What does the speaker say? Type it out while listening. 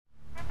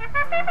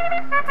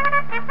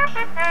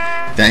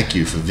Thank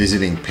you for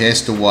visiting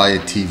Past the Wire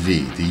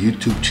TV, the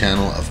YouTube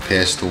channel of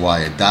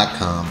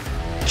PastTheWire.com.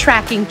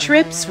 Tracking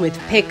trips with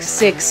Pick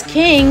Six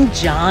King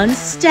John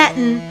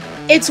Stetton.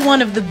 It's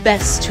one of the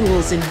best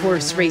tools in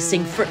horse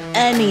racing for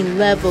any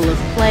level of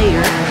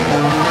player.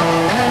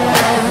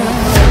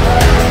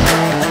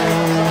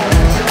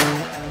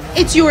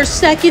 It's your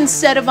second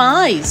set of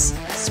eyes,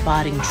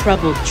 spotting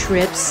troubled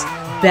trips,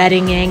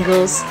 betting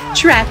angles,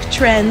 track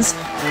trends,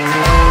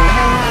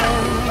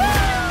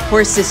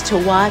 horses to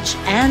watch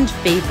and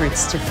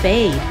favorites to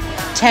fade,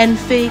 10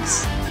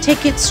 figs,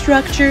 ticket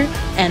structure,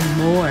 and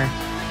more.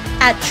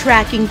 At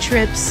Tracking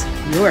Trips,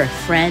 you're a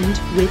friend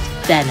with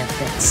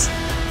benefits.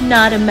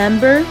 Not a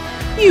member?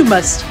 You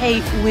must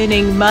hate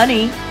winning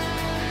money.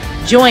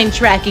 Join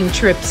Tracking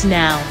Trips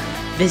now.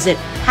 Visit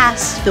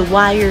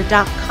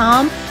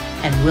PastTheWire.com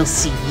and we'll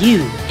see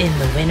you in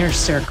the winner's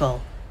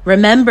circle.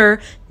 Remember,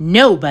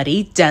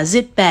 nobody does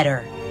it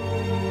better.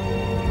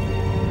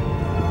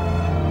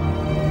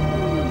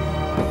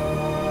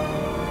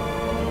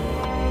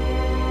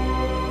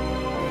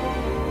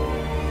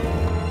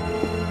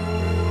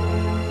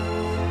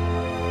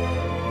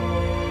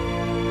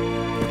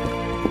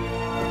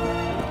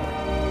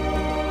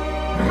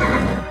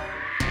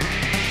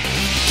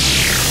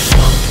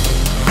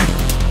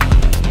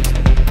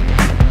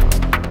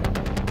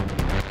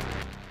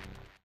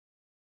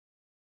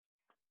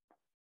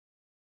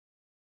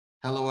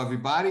 Hello,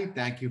 everybody.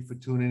 Thank you for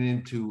tuning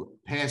in to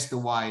Past the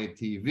Wire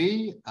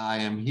TV. I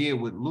am here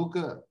with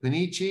Luca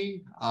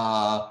Panici,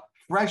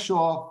 fresh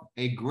off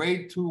a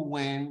Grade 2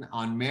 win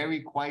on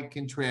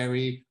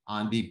Maryquitecontrary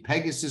on the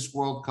Pegasus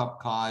World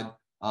Cup card.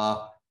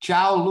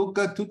 Ciao,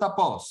 Luca, tutto a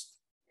posto.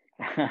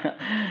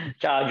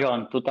 Ciao,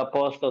 John. Tutto a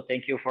posto.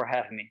 Thank you for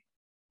having me.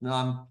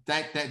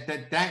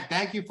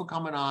 Thank you for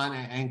coming on,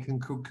 and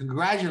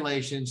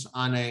congratulations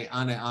on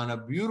a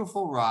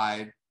beautiful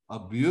ride, a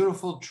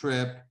beautiful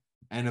trip,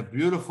 and a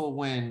beautiful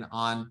win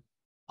on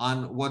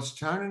what's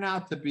turning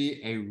out to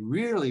be a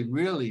really,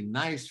 really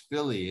nice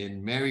filly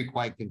in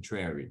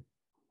Maryquitecontrary.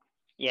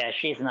 Yeah,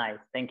 she's nice.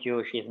 Thank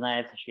you. She's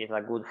nice. She's a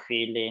good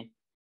filly,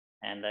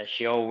 and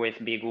she always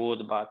be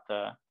good. But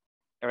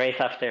race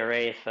after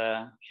race,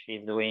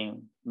 she's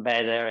doing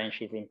better and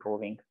she's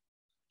improving.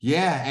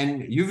 Yeah,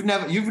 and you've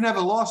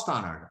never lost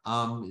on her.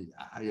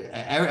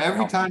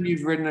 Every time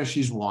you've ridden her,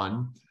 she's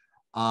won.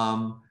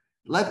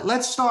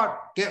 Let's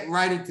get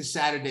right into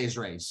Saturday's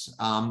race.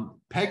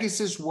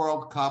 Pegasus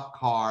World Cup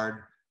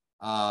card.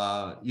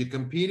 You're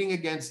competing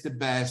against the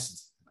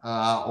best.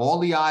 All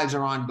the eyes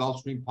are on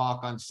Gulfstream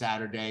Park on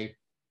Saturday.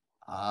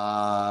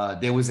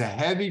 There was a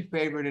heavy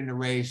favorite in the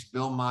race,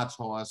 Bill Mott's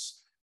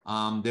horse.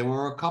 There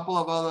were a couple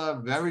of other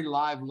very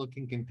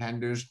live-looking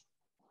contenders.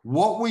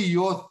 What were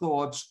your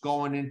thoughts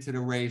going into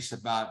the race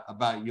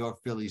about your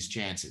filly's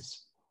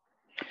chances?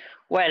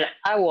 Well,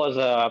 I was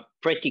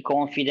pretty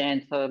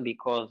confident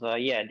because,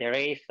 the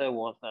race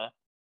was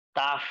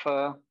tough,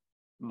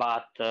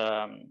 but,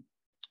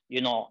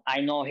 I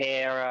know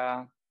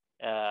her.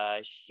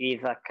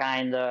 She's a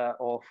kind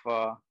of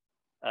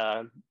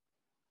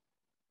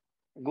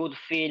good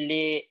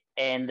filly,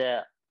 and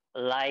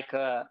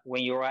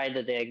when you ride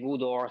the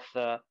good horse,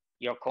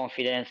 your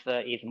confidence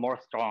is more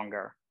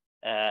stronger.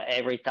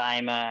 Every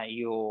time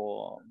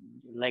you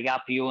leg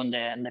up in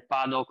the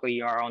paddock,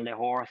 you are on the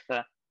horse,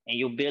 and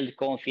you build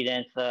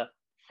confidence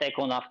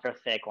second after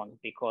second,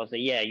 because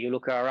you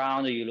look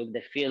around, you look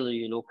the field,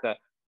 you look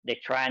the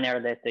trainer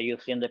that you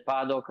see in the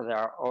paddock, they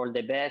are all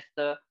the best.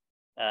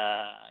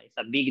 It's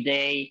a big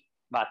day,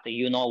 but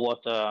you know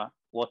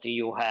what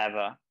you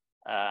have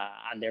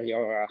under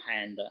your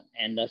hand,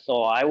 and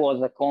so I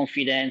was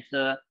confident,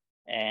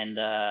 and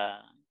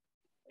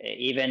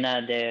even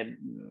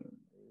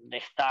the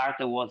start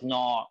was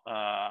not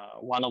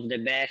one of the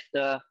best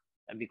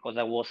because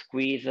I was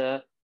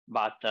squeezed.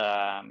 But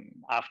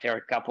after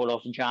a couple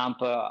of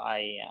jumps,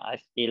 I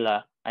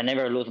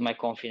never lose my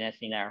confidence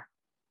in her.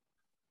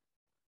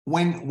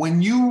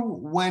 When you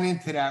went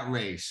into that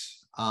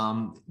race,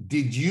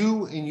 did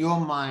you, in your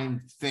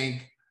mind,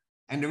 think?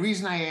 And the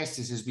reason I ask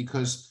this is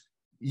because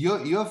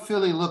your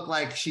filly looked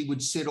like she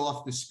would sit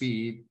off the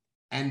speed,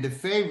 and the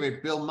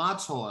favorite, Bill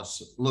Mott's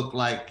horse, looked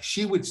like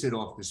she would sit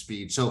off the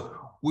speed. So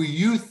were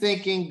you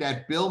thinking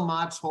that Bill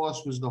Mott's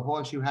horse was the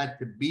horse you had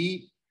to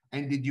beat?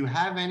 And did you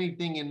have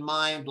anything in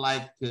mind,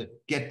 like to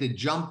get the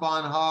jump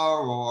on her,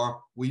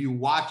 or were you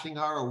watching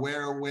her,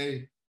 aware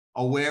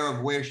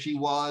of where she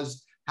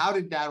was? How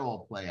did that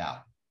all play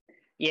out?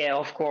 Yeah,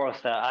 of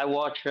course. I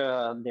watched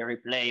the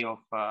replay of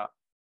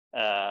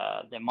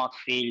the Mott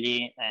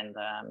filly, and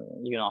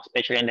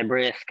especially in the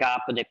Breeders'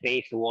 Cup, the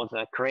pace was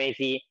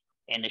crazy,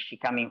 and she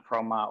coming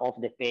from off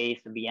the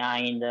pace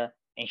behind,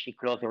 and she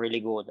closed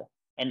really good.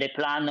 And the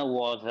plan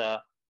was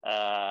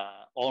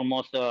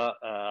almost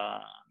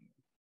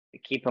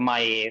keep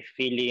my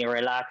filly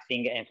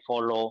relaxing and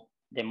follow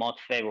the Mott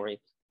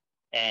favorite.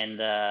 And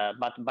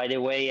but by the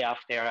way,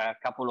 after a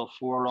couple of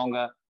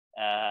furlong,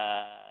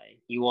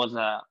 he was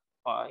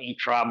in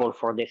trouble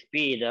for the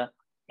speed.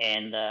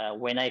 And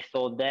when I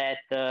saw that,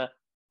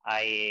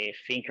 I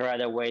think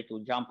right away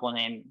to jump on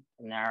him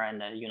there,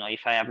 and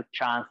if I have a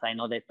chance, I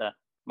know that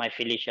my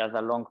filly has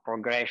a long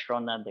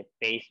progression. The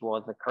pace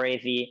was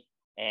crazy,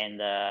 and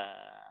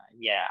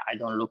yeah, I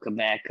don't look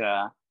back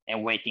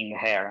and waiting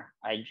her.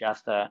 I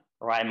just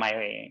ride my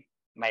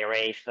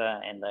race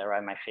and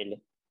ride my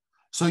filly.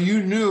 So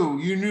you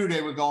knew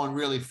they were going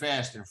really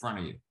fast in front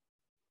of you.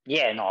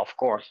 Yeah, no, of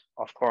course.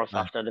 Right.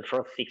 After the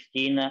first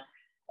 16,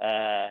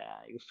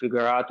 you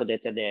figure out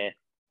that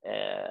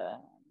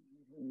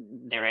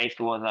the race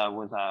was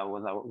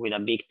with a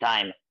big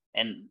time.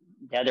 And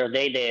the other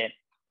day,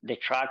 the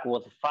track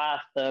was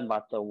fast,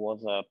 but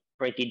was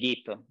pretty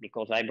deep,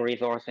 because Ivory's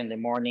horse in the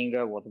morning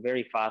was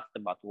very fast,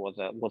 but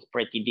was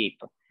pretty deep.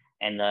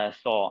 And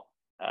so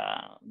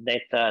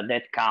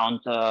that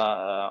count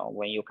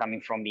when you're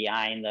coming from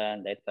behind,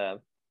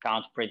 that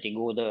counts pretty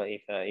good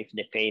if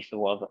the pace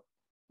was,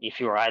 if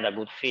you ride a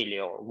good filly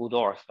or good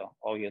horse,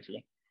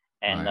 obviously.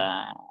 And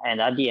Right. And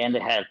at the end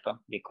it helped,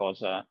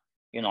 because I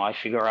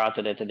figure out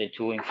that the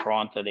two in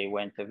front, they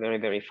went very,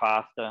 very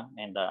fast,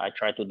 and I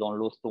try to don't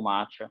lose too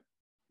much,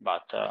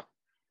 but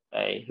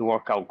it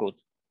worked out good.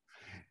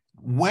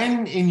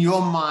 When in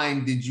your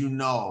mind did you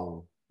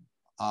know?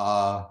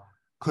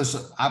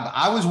 Because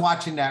I was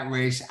watching that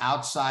race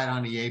outside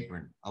on the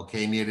apron,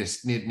 okay, near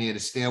the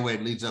stairway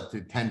that leads up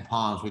to 10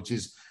 Palms, which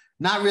is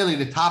not really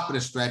the top of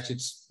the stretch.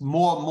 It's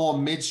more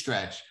mid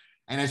stretch.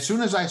 And as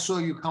soon as I saw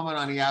you coming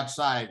on the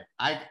outside,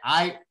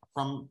 I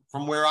from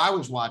where I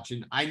was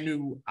watching, I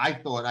knew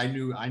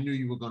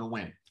you were going to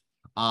win.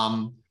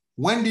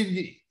 When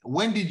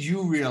did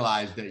you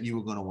realize that you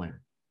were going to win?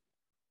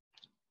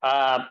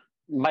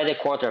 By the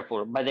quarter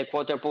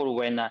pole,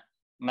 when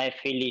my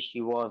filly,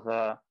 she was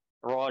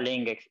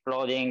rolling,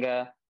 exploding,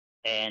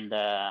 and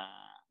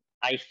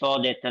I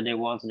saw that there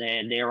was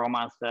the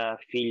Romance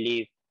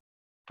filly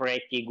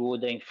pretty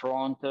good in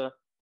front,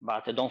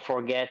 but don't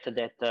forget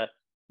that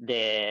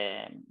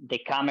the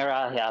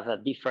camera has a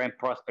different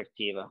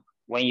perspective.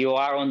 When you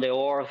are on the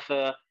horse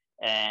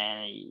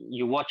and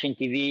you watching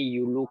TV,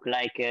 you look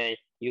like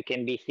you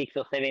can be 6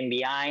 or 7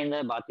 behind,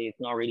 but it's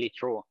not really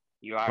true.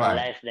 You are Right.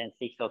 less than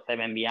 6 or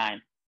 7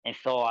 behind. And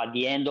so at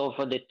the end of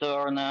the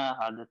turn,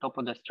 at the top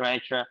of the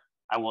stretch,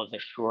 I was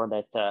sure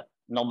that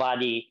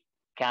nobody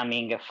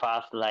coming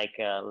fast like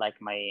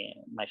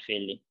my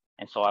filly.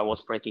 And so I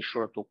was pretty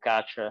sure to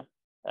catch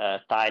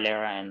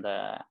Tyler and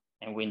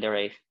win the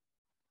race.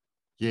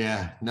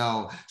 Yeah,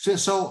 no.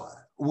 So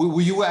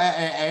were you at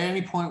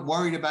any point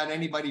worried about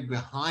anybody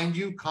behind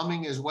you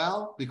coming as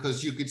well?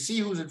 Because you could see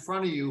who's in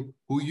front of you,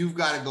 who you've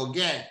got to go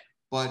get,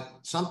 but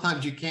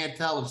sometimes you can't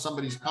tell if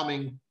somebody's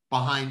coming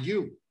behind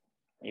you.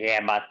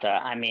 Yeah, but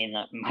I mean,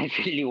 my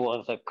filly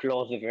was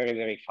close very,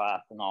 very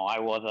fast. No, I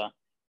was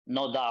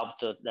no doubt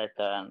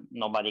that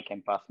nobody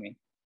can pass me.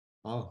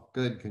 Oh,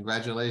 good.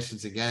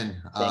 Congratulations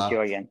again. Thank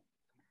you again.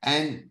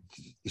 And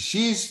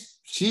she's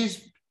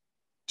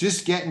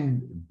just getting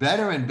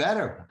better and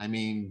better. I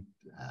mean,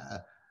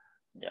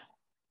 yeah,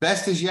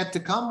 best is yet to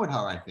come with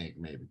her, I think,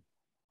 maybe.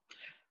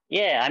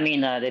 Yeah, I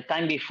mean, the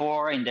time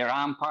before in the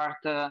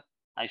Rampart,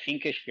 I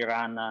think she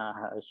ran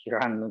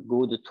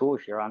good too.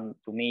 She ran,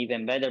 to me,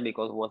 even better,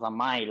 because it was a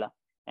mile,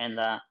 and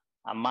a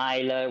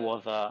mile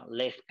was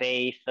less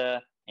pace,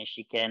 and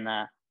she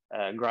can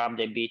grab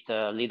the bit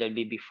a little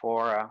bit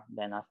before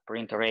than a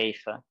sprint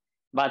race.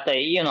 But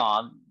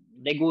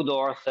the good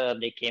horse,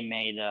 they can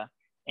make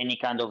any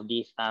kind of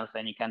distance,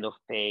 any kind of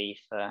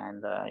pace,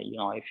 and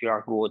if you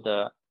are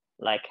good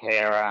like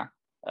her,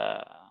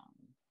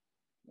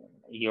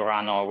 you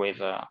run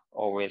always.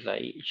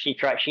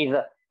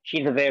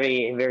 She's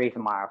very, very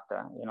smart.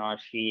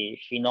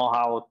 She know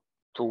how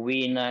to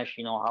win.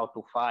 She know how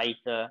to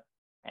fight,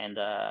 and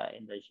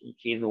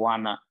she's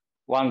one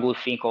good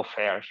thing of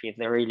her. She's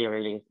a really,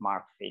 really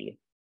smart filly.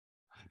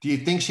 Do you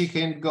think she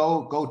can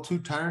go 2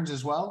 turns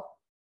as well?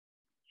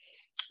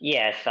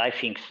 Yes, I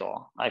think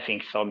so.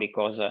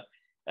 Because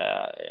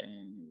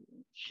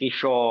she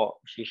show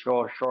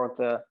short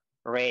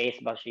race,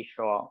 but she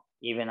show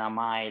even a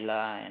mile,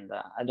 and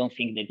I don't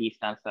think the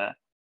distance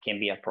can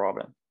be a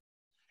problem.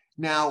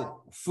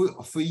 Now,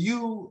 for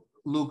you,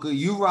 Luca,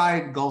 you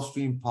ride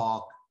Gulfstream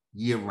Park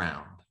year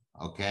round,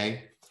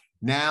 okay?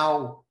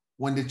 Now,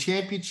 when the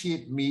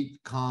championship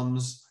meet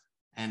comes,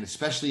 and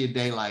especially a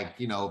day like,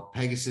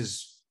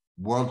 Pegasus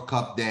World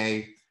Cup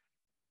day,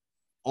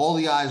 all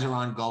the eyes are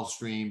on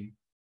Gulfstream.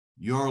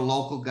 You're a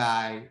local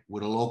guy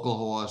with a local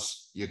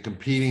horse. You're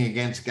competing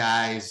against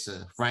guys.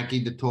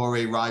 Frankie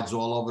Dettori rides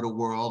all over the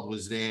world,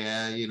 was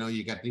there.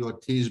 You got the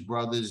Ortiz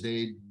brothers.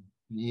 They,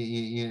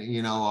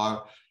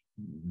 are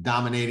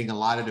dominating a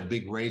lot of the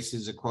big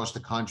races across the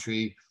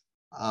country.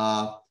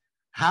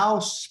 How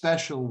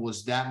special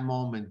was that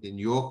moment in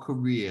your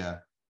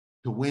career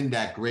to win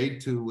that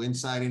grade 2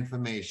 inside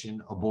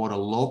information aboard a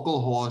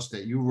local horse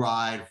that you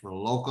ride for a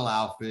local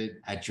outfit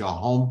at your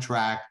home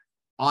track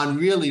on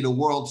really the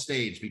world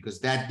stage? Because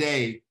that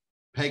day,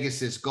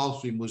 Pegasus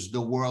Gulfstream was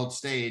the world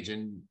stage,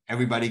 and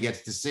everybody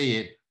gets to see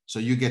it. So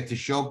you get to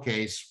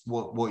showcase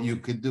what you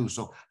could do.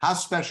 So how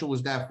special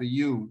was that for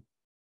you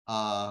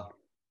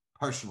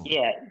personally?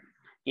 Yeah,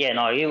 yeah,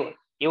 no,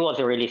 it was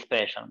really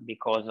special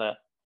because,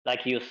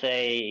 like you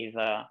say, is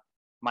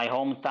my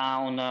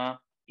hometown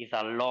is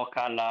a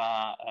local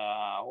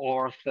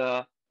horse,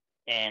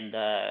 and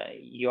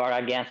you are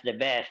against the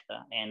best,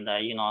 and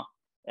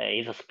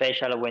it's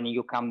special when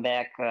you come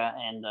back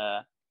and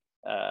uh,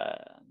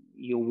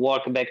 you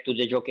walk back to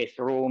the jockey's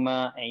room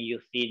and you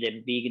see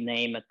the big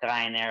name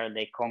trainer.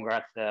 They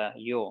congrats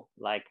you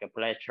like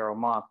Fletcher or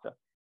Mott.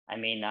 I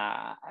mean,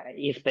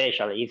 it's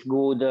special. It's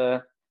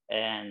good.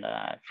 And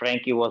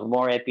Frankie was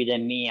more happy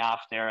than me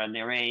after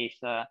the race,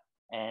 so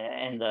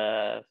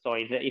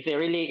it's a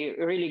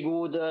really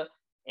good,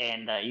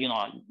 and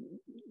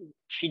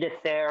she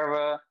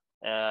deserve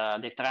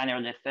the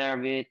trainer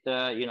deserve it.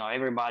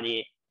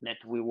 Everybody that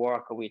we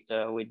work with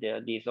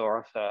this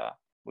horse,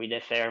 we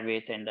deserve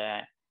it, and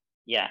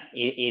yeah,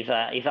 it's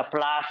a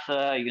plus.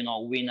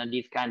 Win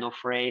this kind of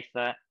race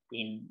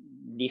in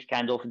this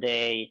kind of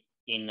day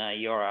in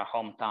your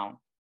hometown.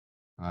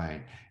 All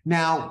right.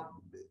 Now,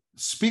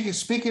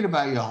 speaking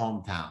about your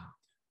hometown,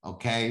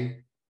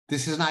 okay,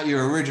 this is not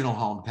your original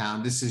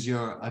hometown. This is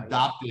your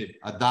adopted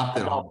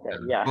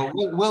hometown. Yeah. But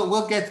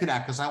we'll get to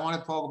that because I want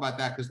to talk about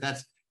that because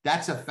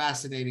that's a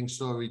fascinating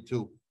story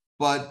too.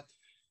 But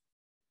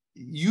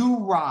you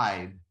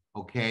ride,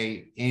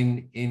 okay,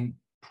 in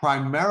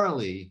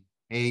primarily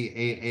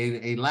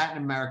a Latin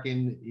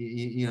American,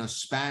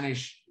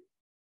 Spanish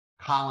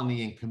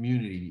colony and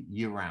community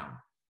year round.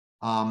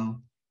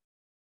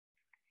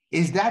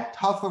 Is that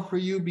tougher for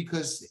you?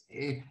 Because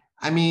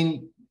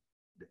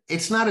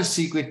it's not a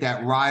secret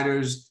that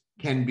riders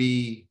can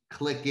be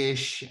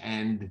cliquish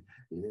and,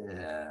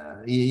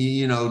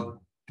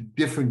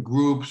 different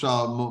groups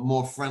are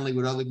more friendly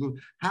with other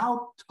groups.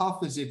 How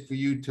tough is it for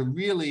you to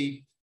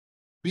really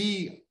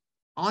be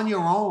on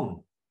your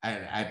own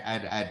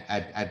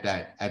at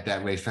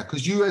that racetrack?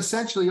 Because you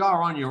essentially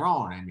are on your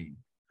own.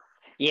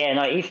 Yeah,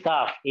 no, it's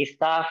tough. It's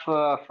tough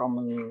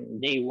from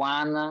day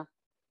one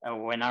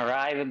when I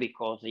arrived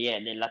because the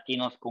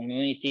Latinos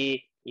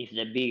community is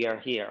the bigger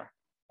here,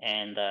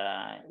 and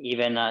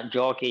even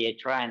jockey, a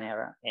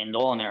trainer, and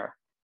owner,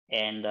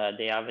 and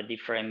they have a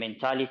different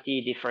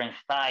mentality, different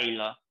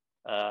style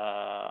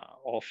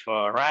of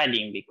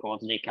riding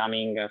because they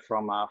coming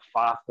from a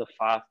fast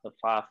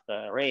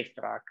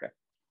racetrack,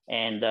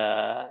 and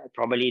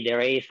probably the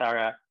race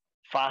are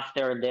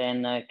faster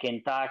than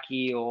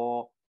Kentucky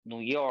or New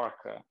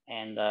York,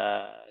 and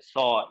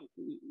so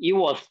it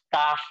was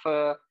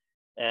tough.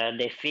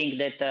 They think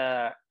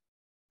that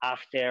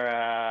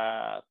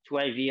after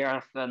 12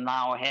 years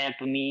now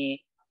help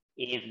me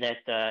is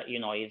that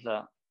is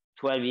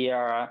 12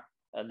 year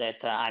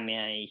that I'm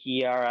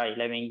here,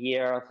 11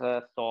 years,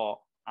 so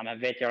I'm a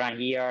veteran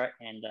here,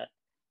 and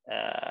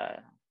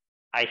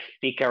I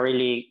speak a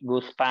really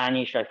good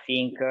Spanish, I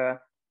think,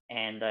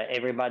 and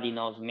everybody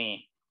knows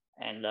me,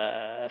 and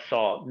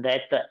so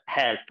that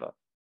help.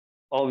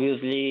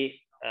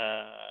 Obviously,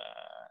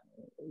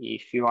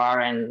 if you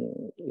are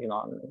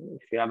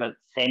if you have a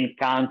same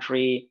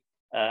country,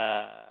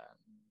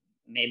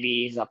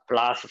 maybe it's a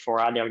plus for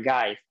other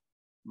guys.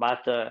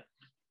 But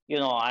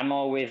I'm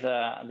always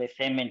the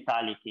same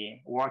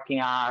mentality: working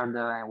hard.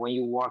 When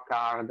you work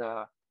hard,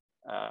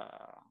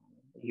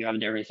 you have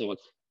the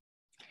results.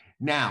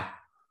 Now,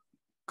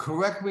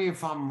 correct me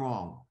if I'm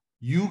wrong.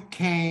 You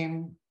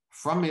came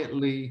from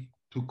Italy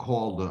to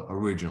Calder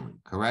originally,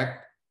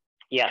 correct?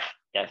 Yes.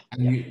 Yes.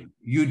 And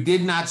you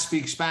did not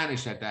speak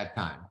Spanish at that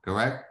time,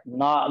 correct?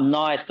 No,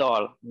 not at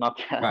all. Not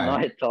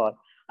at all.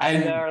 I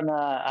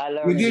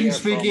learned. You didn't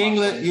speak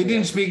English. You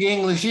didn't speak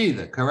English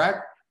either,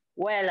 correct?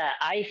 Well,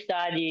 I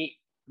study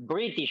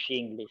British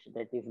English.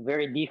 That is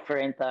very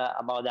different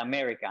about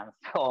American.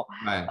 So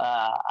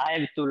I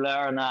have to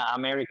learn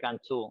American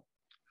too.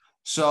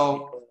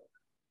 So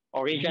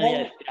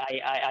originally,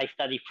 I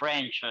study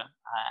French.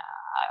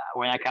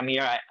 When I come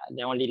here,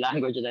 the only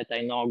language that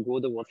I know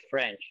good was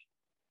French.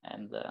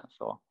 And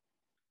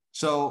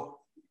so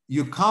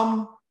you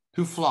come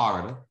to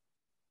Florida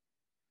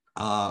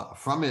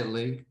from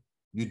Italy.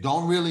 You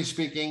don't really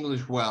speak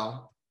English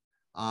well.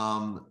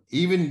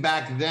 Even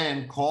back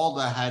then,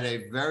 Calder had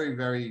a very,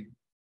 very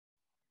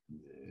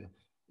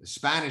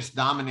Spanish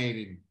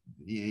dominated,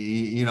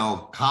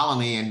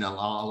 colony, and a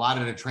lot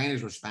of the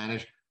trainers were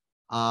Spanish.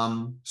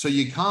 So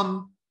you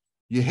come,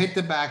 you hit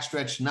the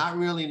backstretch, not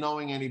really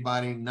knowing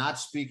anybody, not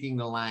speaking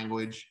the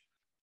language.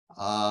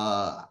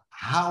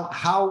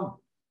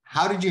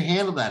 How did you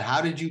handle that?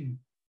 How did you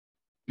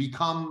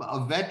become a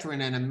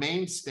veteran and a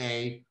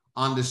mainstay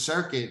on the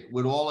circuit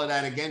with all of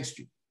that against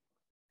you?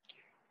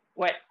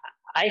 Well,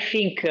 I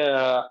think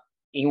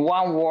in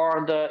one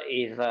word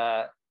is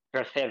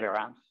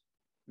perseverance,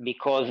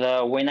 because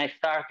when I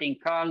started in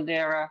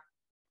Calder,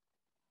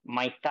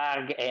 my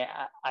target,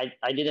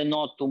 I didn't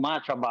know too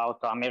much about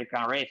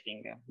American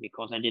racing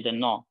because I didn't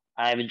know.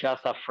 I have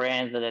just a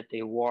friend that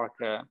they work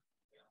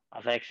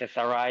as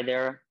exercise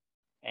rider,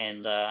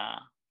 and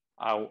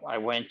I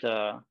went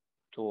to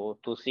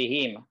see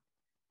him,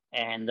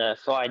 and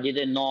so I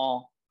didn't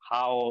know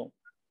how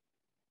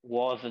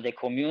was the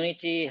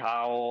community,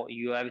 how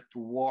you have to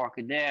work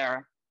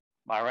there.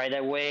 But right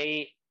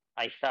away,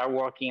 I started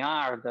working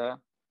hard,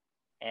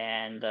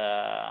 and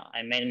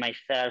I made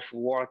myself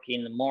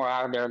working more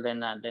harder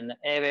than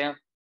ever.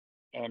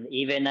 And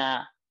even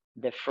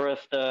the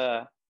first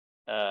time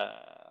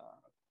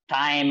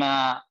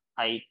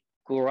I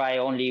could ride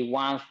only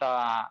once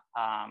a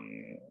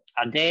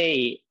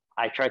day,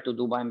 I try to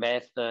do my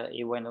best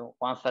even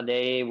once a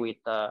day with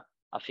a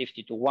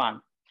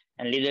 50-1.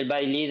 And little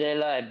by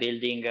little,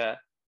 building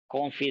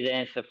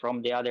confidence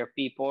from the other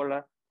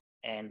people.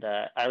 And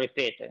I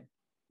repeat,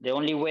 the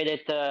only way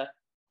that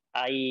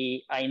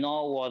I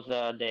know was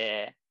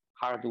the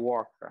hard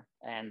work.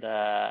 And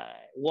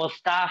it was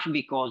tough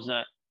because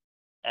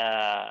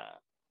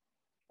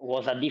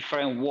was a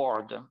different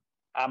world,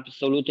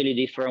 absolutely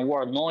different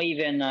world. Not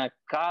even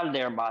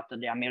Calder, but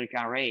the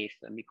American race,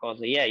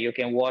 because yeah, you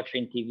can watch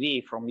in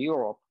TV from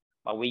Europe,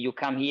 but when you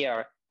come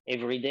here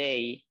every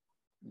day,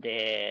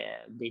 the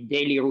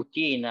daily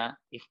routine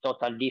is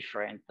totally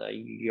different.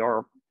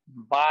 Your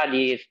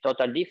body is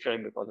totally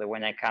different, because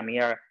when I come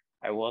here,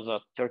 I was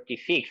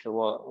 36,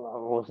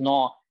 was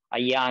not a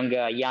young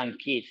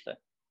kid,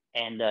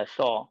 and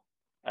so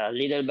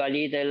little by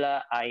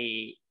little,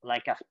 I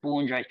like a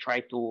sponge. I try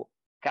to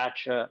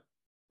catch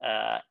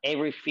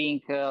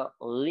everything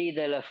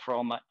little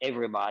from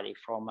everybody,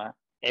 from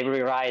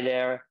every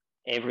rider,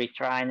 every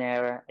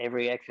trainer,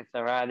 every exercise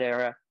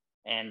rider,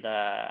 and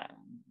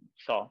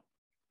so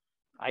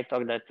I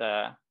thought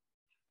that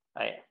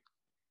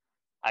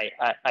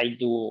I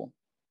do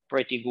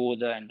pretty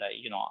good, and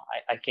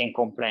I can't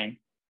complain.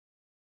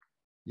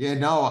 Yeah,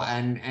 no,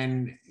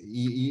 and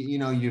you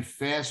know, you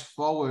fast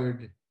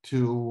forward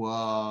to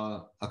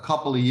a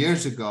couple of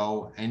years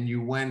ago, and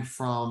you went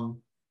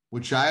from,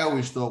 which I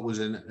always thought was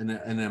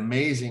an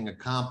amazing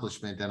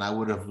accomplishment, and I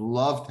would have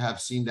loved to have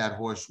seen that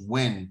horse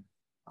win.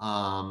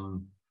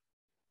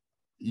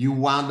 You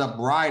wound up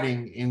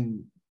riding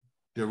in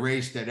the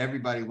race that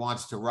everybody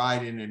wants to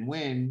ride in and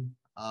win,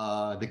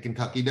 the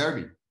Kentucky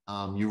Derby.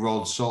 You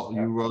rode Sole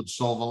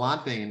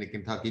Volante in the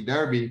Kentucky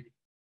Derby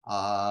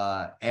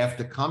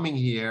after coming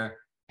here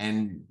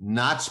and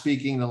not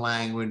speaking the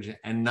language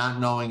and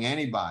not knowing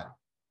anybody.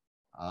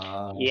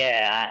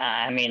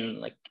 Yeah, I mean,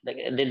 like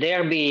the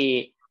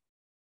Derby,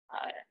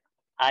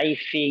 I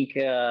think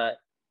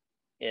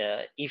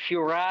if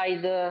you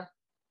ride,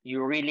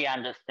 you really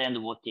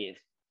understand what is,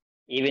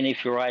 even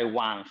if you ride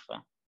once.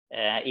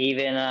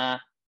 Even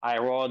I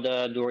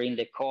rode during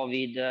the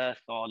COVID,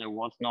 so there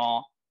was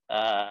no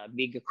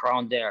big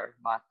crowd there,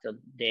 but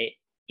the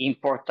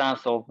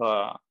importance of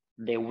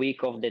the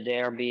week of the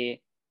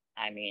Derby,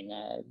 I mean,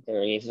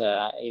 there is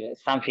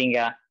something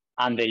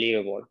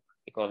unbelievable,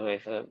 because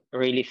it's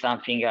really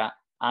something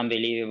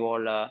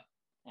unbelievable,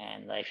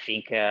 and I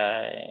think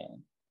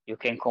you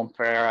can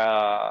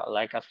compare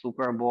like a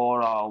Super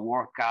Bowl or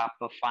World Cup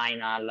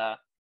final,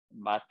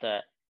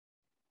 but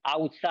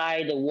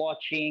outside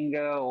watching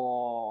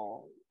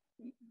or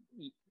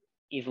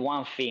is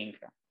one thing.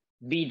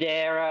 Be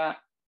there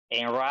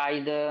and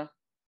ride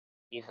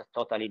is a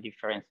totally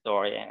different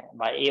story.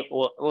 But it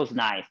was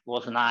nice. It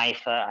was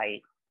nice.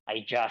 I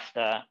just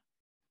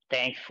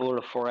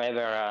thankful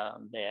forever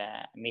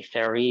the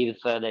Mr.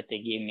 Reeves that they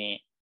give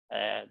me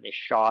the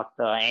shot,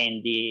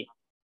 Andie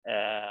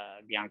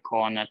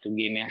Biancone to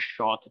give me a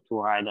shot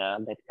to ride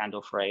that kind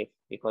of race,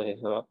 because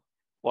it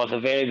was a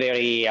very,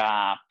 very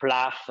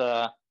plus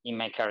in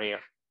my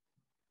career.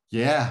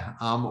 Yeah.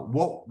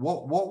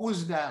 What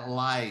was that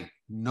like,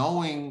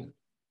 knowing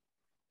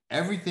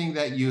everything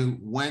that you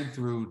went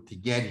through to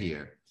get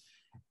here,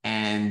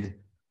 and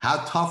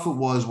how tough it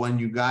was when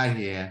you got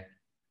here?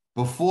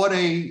 Before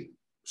they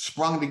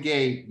sprung the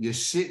gate, you're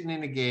sitting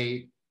in the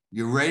gate,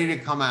 you're ready to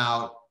come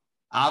out.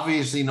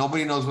 Obviously,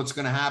 nobody knows what's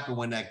going to happen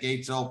when that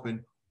gate's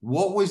open.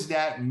 What was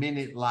that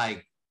minute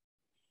like,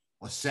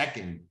 or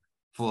second,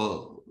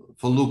 for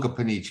Luca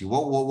Panici?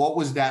 What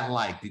was that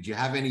like? Did you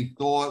have any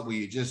thought? Were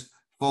you just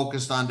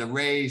focused on the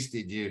race?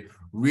 Did you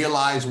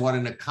realize what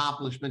an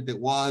accomplishment it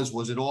was?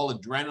 Was it all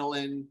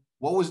adrenaline?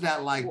 What was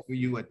that like for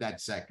you at that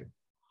second?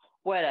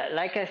 Well,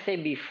 like I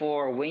said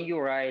before, when you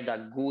ride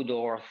a good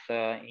horse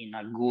in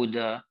a good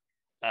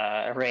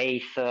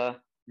race,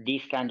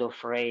 this kind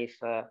of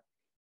race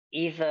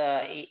is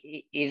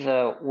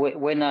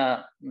when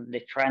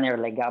the trainer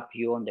leg up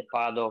you on the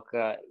paddock,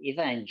 is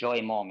an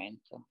enjoy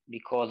moment,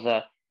 because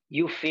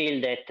you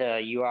feel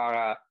that you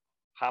are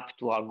up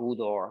to a good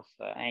horse,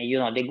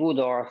 and the good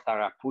horse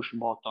are a push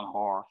button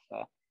horse,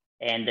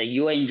 and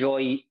you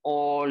enjoy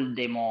all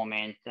the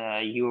moment.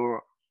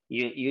 You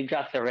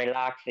just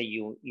relax.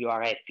 You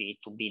are happy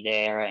to be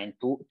there and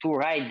to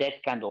ride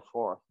that kind of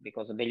horse,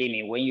 because believe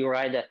me, when you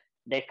ride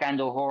that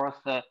kind of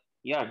horse,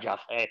 you are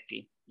just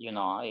happy.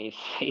 It's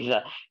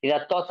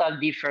a total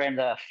different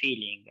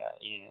feeling.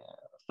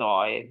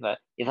 So it's a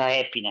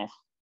happiness.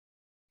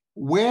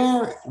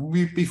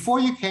 Before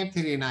you came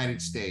to the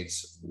United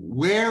States,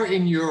 where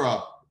in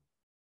Europe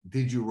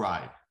did you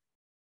ride?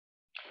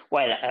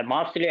 Well,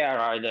 mostly I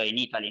ride in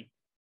Italy.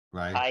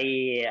 Right.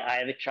 I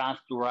have a chance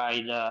to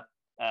ride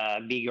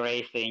big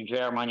race in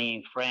Germany,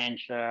 in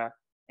France, and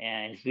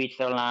in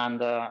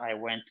Switzerland. I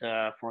went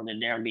for the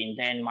Derby in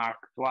Denmark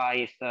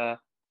twice.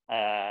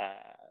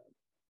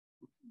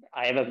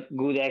 I have a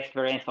good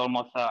experience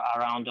almost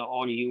around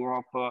all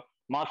Europe,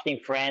 most in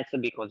France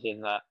because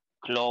it's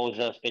close,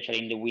 especially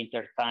in the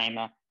winter time.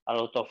 A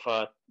lot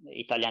of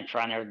Italian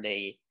trainers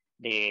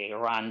they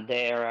run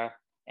there,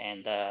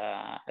 and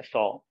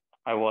so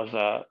I was.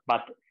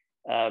 But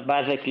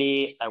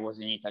basically, I was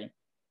in Italy.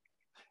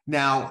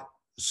 Now,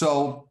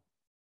 so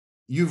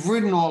you've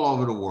ridden all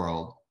over the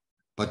world,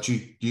 but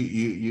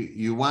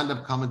you wound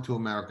up coming to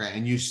America,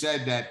 and you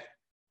said that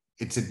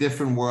it's a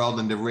different world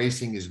and the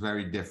racing is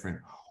very different.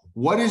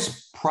 What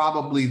is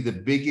probably the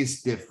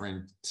biggest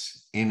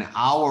difference in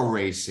our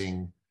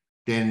racing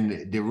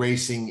than the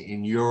racing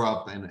in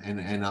Europe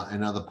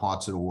and other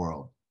parts of the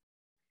world?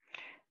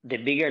 The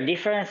bigger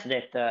difference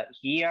that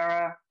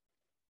here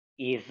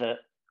is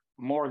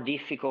more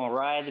difficult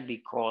ride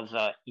because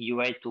you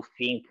have to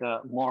think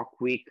more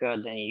quick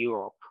than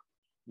Europe.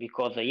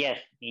 Because yes,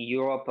 in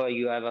Europe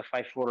you have a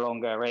 5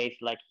 furlong race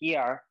like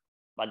here,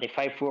 but the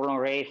 5 furlong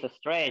race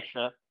stretch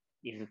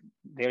is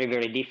very,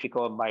 very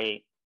difficult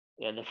by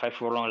the 5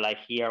 furlong like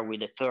here with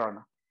the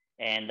turn.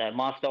 And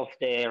most of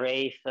the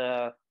race,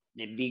 the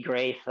big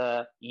race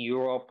in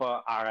Europe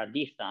are a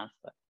distance,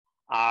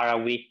 are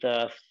with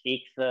 6,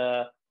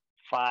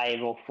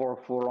 5 or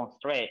 4 furlong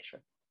stretch.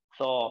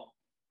 So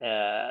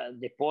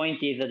the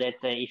point is that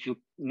if you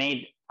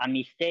made a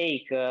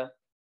mistake,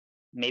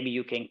 maybe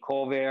you can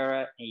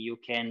cover, you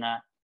can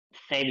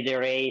save the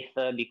race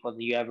because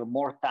you have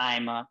more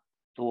time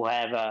to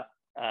have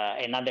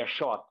another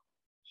shot.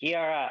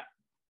 Here,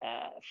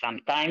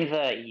 sometimes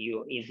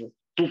is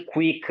too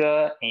quick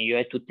and you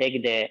have to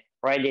take the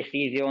right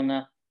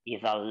decision.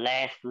 Is a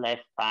less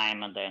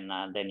time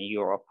than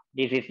Europe.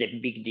 This is the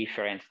big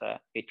difference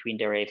between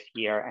the race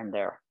here and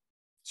there.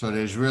 So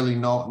there's really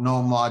no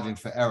margin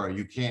for error.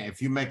 You can't,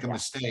 if you make a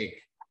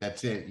mistake,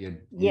 that's it.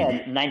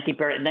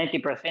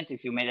 90%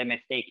 if you made a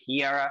mistake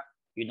here,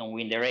 you don't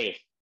win the race.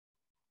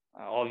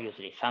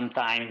 Obviously,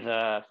 sometimes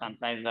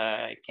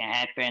it can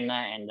happen,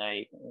 and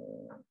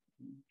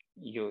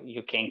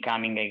you can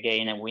coming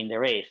again and win the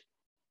race.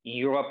 In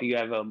Europe, you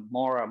have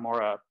more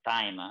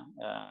time.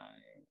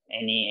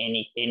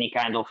 Any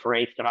kind of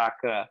racetrack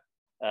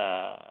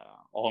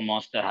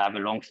almost have a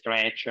long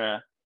stretch,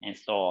 and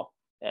so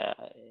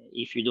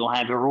if you don't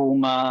have a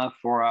room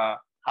for a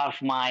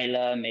half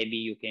mile, maybe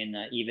you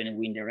can even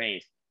win the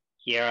race.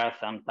 Here,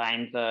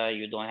 sometimes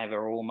you don't have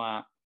a room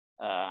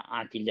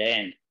until the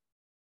end.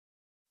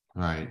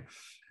 Right.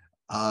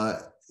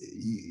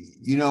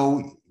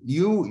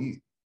 You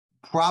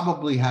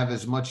probably have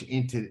as much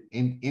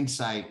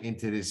insight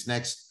into this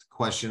next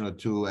question or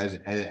two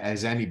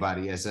as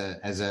anybody, as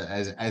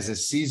a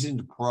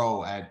seasoned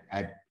pro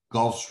at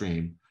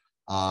Gulfstream,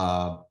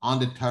 on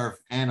the turf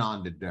and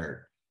on the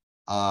dirt.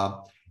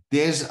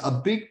 There's a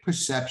big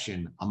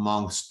perception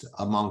amongst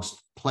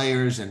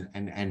players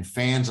and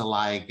fans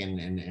alike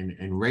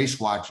and race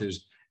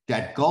watchers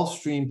that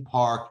Gulfstream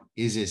Park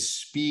is a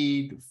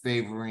speed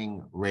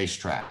favoring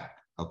racetrack.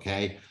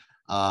 Okay.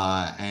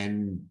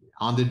 And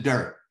on the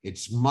dirt,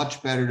 it's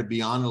much better to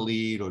be on the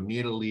lead or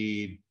near the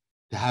lead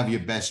to have your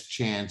best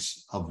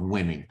chance of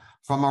winning.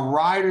 From a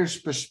rider's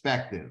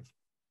perspective,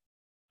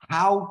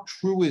 how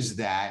true is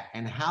that?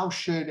 And how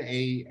should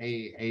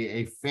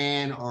a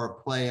fan or a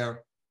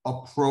player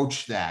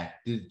approach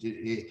that?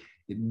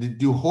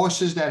 Do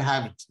horses that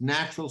have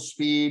natural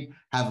speed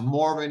have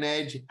more of an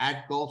edge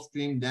at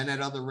Gulfstream than at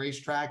other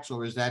racetracks,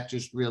 or is that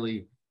just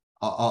really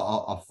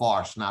a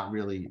farce, not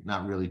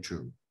really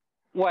true?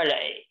 Well,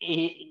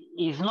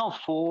 it's not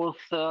false,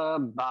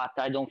 but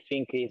I don't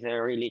think it's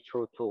really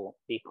true too,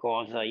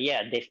 because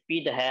the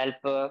speed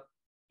help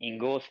in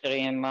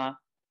Gulfstream,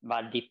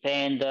 but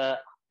depend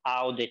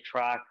how the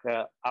track,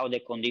 how the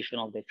condition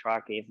of the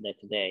track is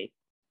that day.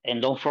 And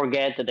don't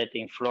forget that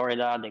in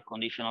Florida, the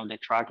condition of the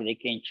track, they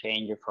can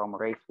change from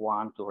race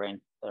 1 to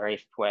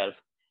race 12.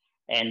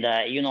 And,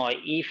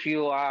 if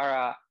you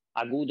are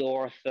a good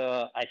horse,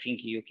 I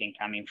think you can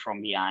come in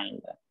from behind.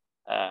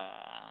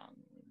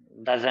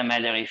 Doesn't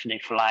matter if they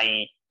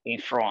fly in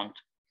front.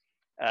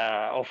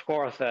 Of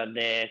course,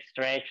 the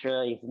stretch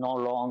is no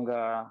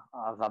longer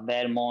as a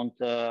Belmont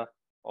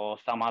or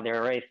some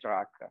other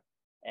racetrack.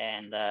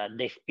 And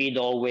the speed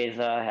always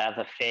has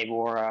a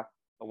favor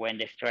when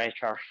the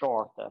stretch are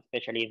short,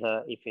 especially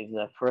if it's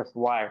the first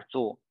wire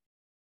too.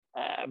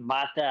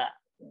 But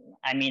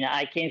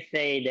I can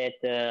say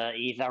that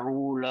is a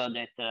rule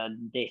that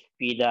the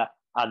speed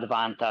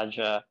advantage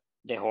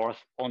the horse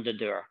on the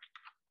dirt.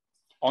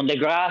 On the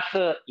grass,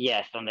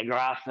 yes, on the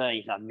grass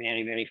is a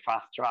very, very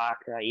fast track.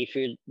 If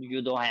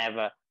you don't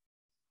have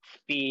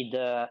speed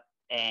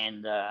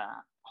and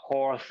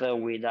horse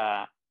with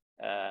a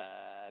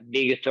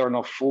big turn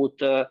of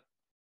foot,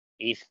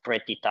 is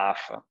pretty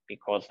tough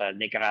because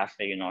the grass,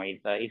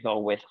 is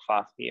always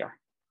fast here.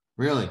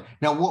 Really?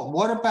 Now,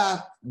 what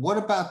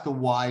about the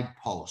wide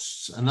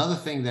posts? Another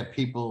thing that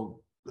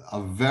people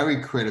are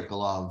very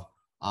critical of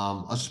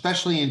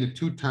especially in the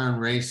two-turn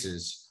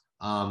races,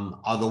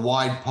 are the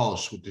wide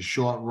posts with the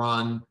short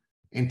run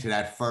into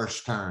that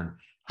first turn.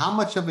 How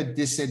much of a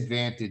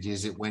disadvantage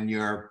is it when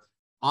you're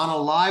on a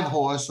live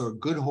horse or a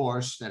good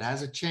horse that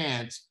has a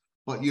chance,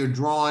 but you're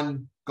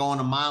drawn going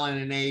a mile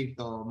and an eighth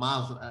or a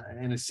mile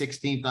and a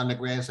 16th on the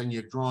grass, and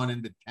you're drawn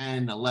into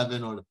 10,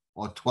 11,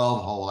 or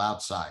 12 hole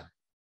outside?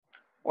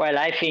 Well,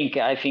 I think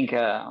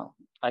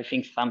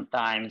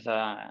sometimes,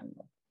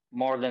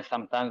 more than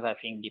sometimes, I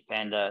think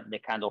depend the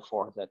kind of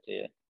horse that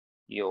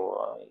you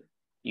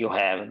you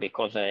have,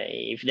 because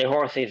if the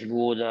horse is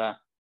good,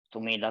 to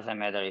me it doesn't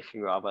matter if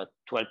you have a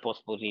 12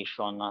 post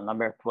position,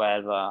 number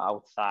 12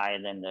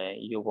 outside, and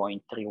you go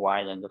in 3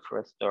 wide in the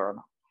first turn.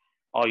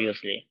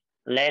 Obviously,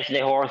 less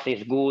the horse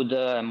is good,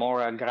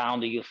 more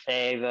ground you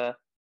save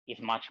is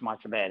much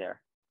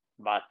better.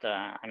 But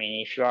I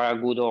mean, if you are a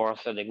good horse,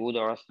 the good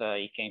horse,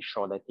 he can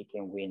show that he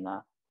can win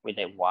with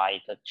a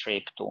wide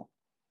trip too.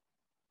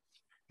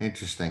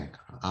 Interesting.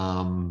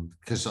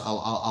 Because a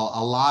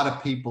lot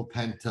of people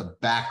tend to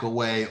back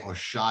away or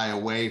shy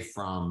away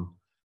from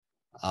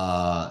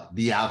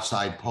the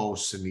outside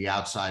posts and the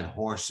outside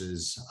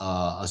horses,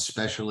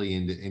 especially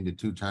in the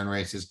two-turn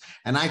races.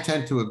 And I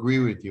tend to agree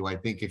with you. I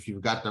think if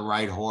you've got the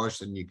right horse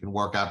and you can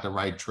work out the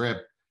right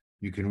trip,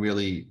 you can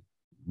really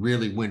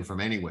win from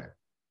anywhere.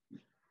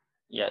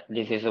 Yeah,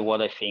 this is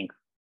what I think.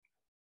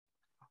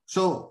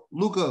 So,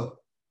 Luca,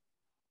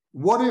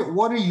 what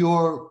are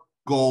your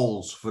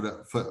goals for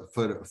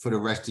the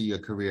rest of your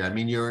career? I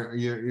mean,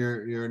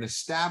 you're an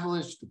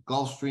established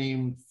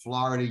Gulfstream,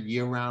 Florida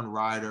year-round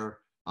rider.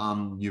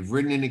 You've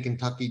ridden in the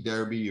Kentucky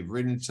Derby. You've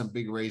ridden some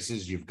big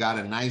races. You've got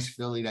a nice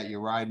filly that you're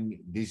riding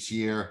this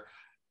year.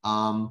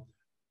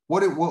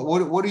 What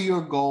are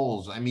your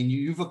goals? I mean,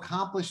 you've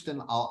accomplished a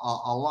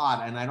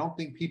lot, and I don't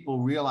think people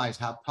realize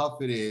how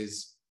tough it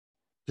is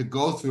to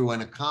go through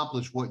and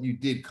accomplish what you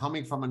did,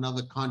 coming from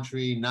another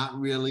country, not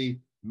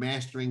really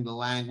mastering the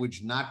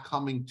language, not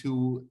coming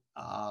to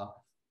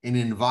an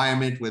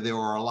environment where there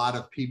were a lot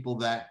of people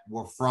that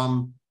were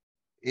from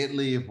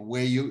Italy,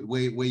 where you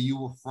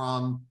were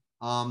from.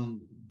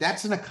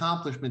 That's an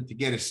accomplishment to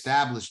get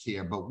established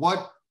here. But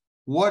what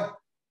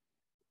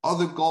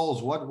other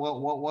goals?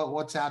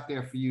 What's out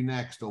there for you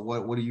next, or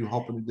what are you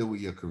hoping to do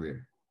with your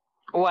career?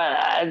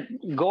 Well,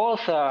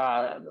 goals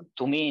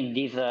to me,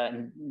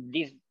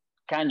 this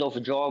kind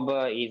of job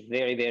is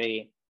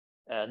very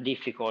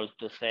difficult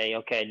to say.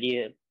 Okay,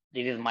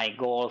 this is my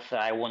goals.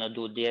 I want to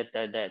do this,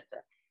 that.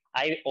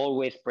 I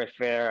always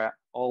prefer,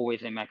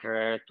 always in my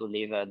career, to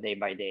live day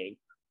by day,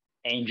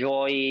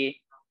 enjoy,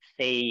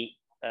 stay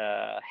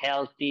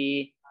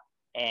healthy,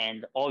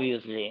 and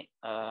obviously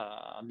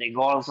the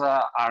goals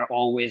are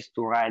always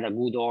to ride a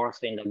good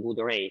horse in a good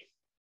race.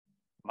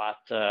 But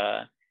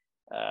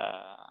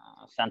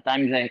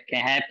sometimes it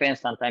can happen,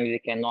 sometimes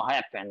it cannot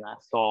happen.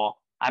 So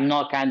I'm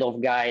not kind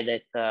of guy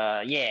that,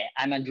 yeah,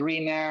 I'm a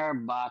dreamer,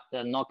 but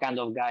not kind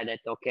of guy that,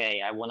 okay,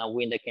 I want to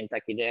win the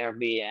Kentucky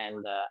Derby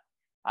and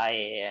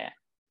I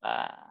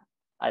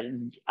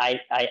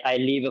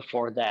live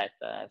for that.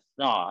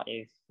 No,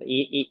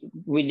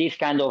 with this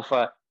kind of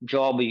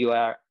job, you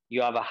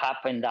have a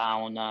up and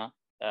down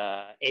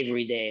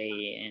every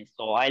day, and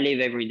so I live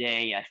every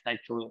day. I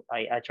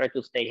try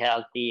to stay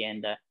healthy,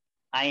 and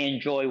I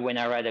enjoy when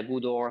I ride a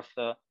good horse.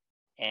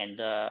 And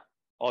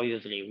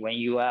obviously, when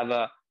you have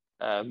a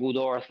good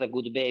horse, a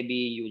good baby,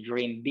 you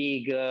dream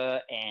big,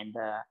 and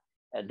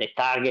the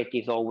target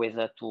is always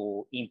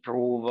to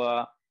improve.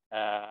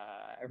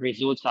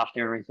 Results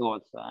after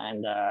results,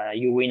 and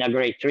you win a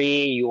grade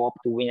 3, you hope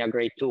to win a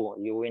grade 2.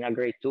 You win a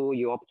grade 2,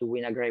 you hope to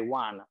win a grade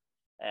 1.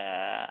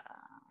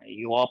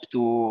 You hope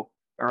to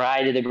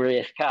ride the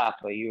Breeders' Cup.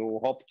 You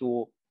hope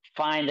to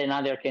find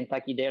another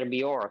Kentucky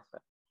Derby horse.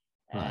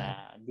 Right.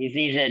 This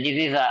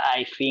is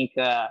I think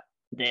the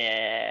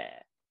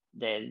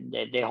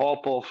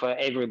hope of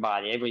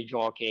everybody, every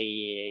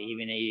jockey,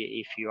 even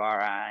if you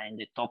are in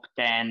the top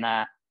 10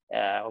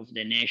 of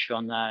the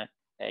nation.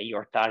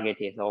 Your target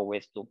is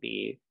always to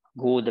be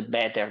good,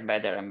 better,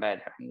 and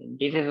better.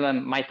 This is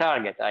my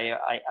target.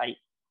 I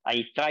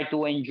try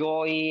to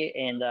enjoy,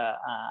 and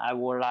I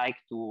would like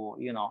to,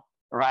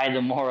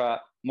 ride more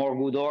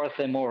good horse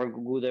and more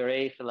good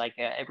race like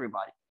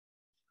everybody.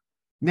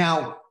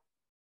 Now,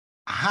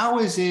 how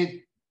is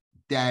it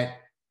that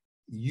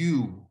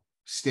you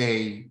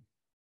stay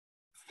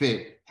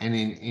fit and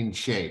in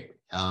shape?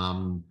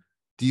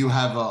 Do you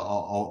have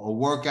a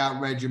workout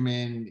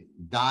regimen,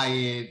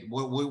 diet?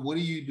 What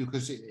do you do?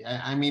 Because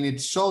I mean,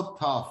 it's so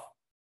tough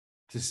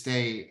to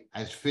stay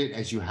as fit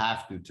as you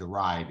have to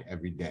ride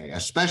every day,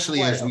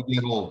 especially as we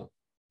get older.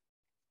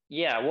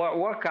 Yeah,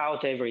 work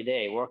out every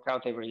day. Work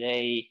out every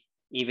day,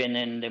 even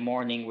in the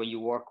morning when you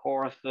work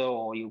horse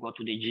or you go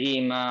to the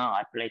gym.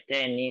 I play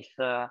tennis.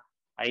 I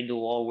do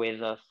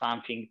always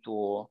something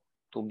to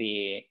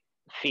be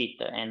fit,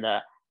 and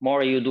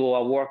more you do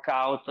a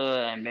workout,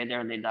 and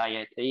better the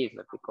diet is,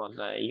 because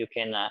you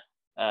can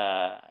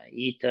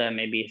eat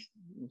maybe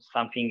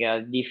something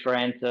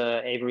different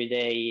every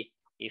day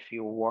if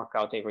you work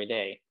out every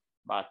day.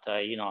 But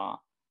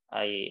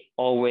I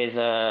always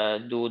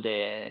do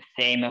the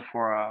same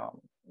for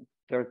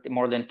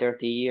more than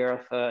 30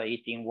 years,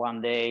 eating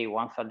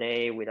once a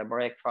day with a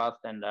breakfast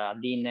and a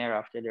dinner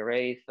after the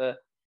race.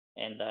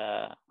 And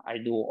I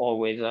do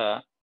always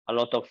a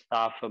lot of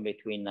stuff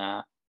between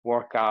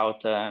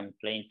workout,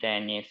 playing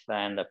tennis,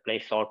 and play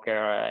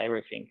soccer,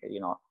 everything,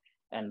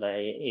 And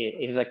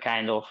it's a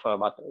kind of,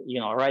 but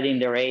riding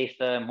the race,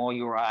 more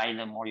you ride,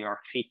 the more you're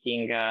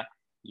fitting.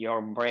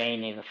 Your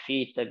brain is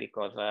fit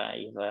because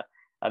is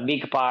a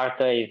big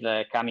part is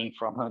coming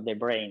from the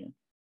brain,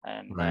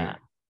 and Right.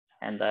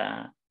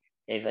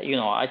 Is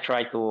I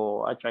try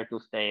to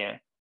stay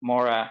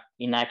more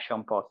in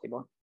action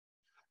possible.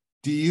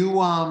 Do you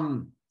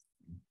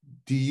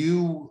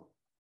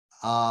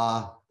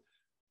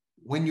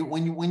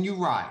when you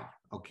ride,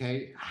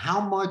 okay, how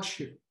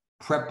much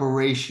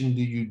preparation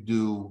do you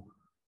do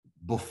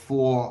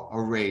before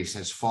a race,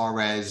 as far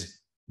as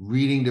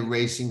reading the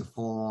racing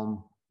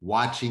form,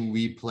 watching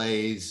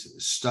replays,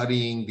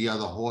 studying the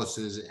other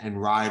horses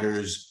and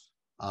riders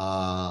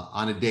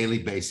on a daily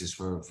basis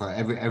for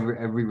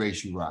every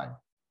race you ride?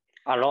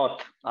 A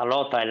lot. I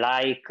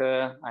like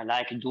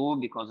do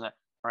because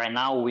right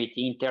now with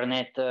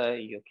internet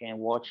you can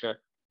watch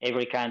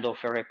every kind of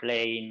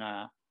replay in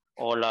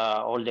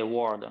all the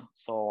world.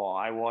 So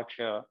I watch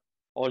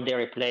all the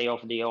replay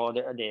of the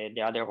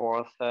other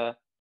horse.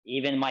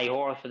 Even my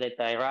horse that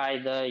I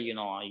ride,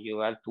 you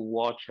have to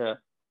watch the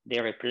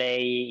replay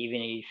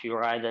even if you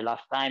ride the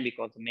last time,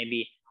 because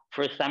maybe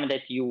first time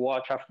that you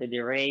watch after the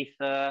race,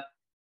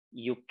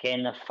 you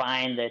can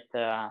find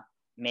that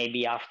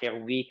maybe after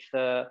weeks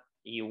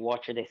you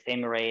watch the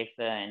same race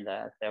and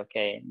say,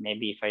 okay,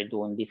 maybe if I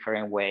do in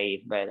different way,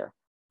 it's better.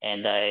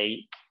 And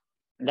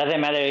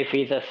doesn't matter if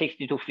it's a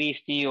 60 to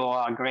 50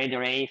 or a great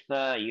race,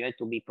 you have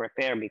to be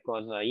prepared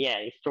because, yeah,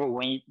 it's true.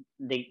 When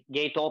the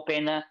gate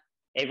open,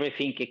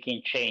 everything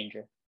can change.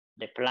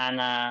 The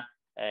plan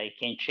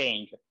can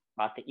change.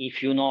 But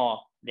if you know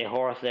the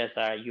horse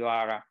that you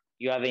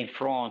have in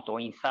front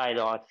or inside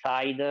or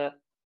outside,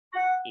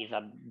 is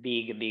a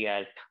big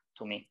help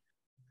to me.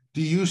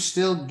 Do you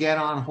still get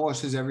on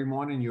horses every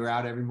morning? You're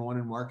out every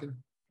morning working?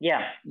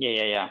 Yeah.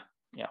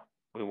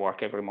 We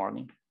work every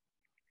morning.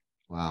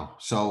 Wow.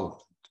 So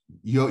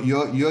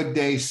your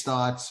day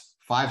starts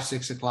 5,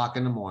 6 o'clock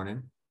in the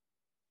morning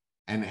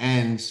and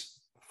ends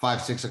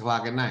 5, 6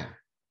 o'clock at night.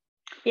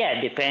 Yeah,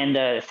 it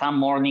depends. Some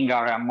morning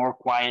are more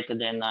quiet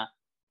than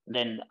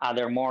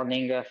other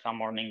morning. Some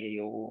morning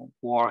you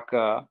work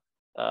a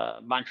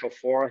bunch of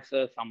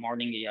horses. Some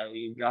morning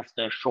you just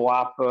show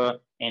up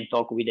and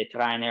talk with the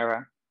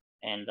trainer.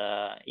 And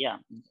yeah,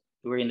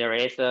 during the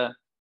race,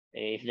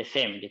 it's the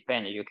same.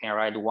 Depends. You can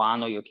ride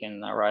one or you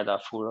can ride a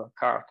full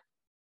cart.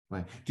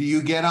 Right. Do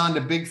you get on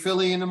the big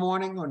filly in the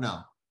morning or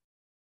no?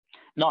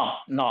 No.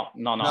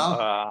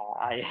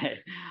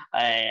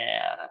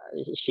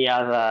 She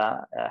has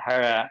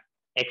her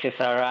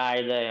exercise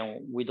ride,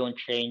 and we don't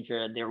change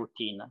the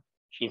routine.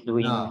 She's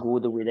doing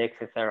good with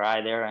exercise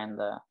rider, and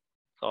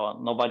so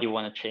nobody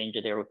want to change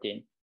the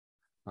routine.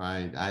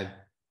 Right.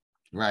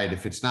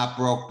 If it's not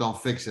broke,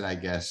 don't fix it, I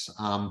guess.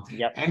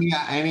 Yep.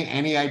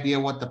 Any idea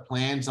what the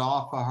plans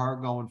are for her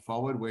going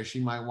forward, where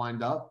she might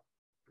wind up?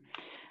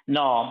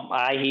 No,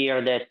 I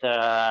hear that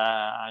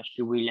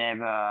she will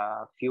have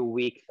a few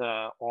weeks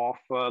off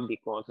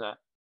because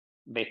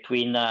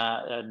between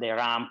the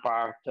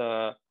rampart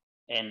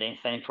and the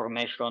inside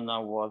information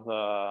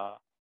was,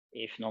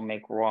 if not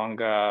make wrong,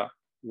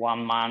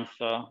 1 month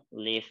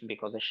list,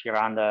 because she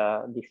ran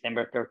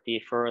December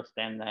 31st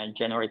and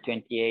January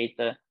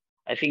 28th.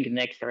 I think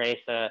next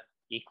race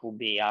it could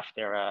be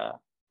after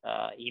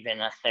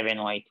even 7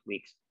 or 8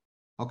 weeks.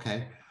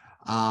 Okay.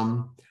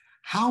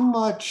 How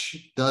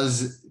much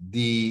does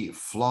the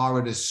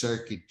Florida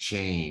circuit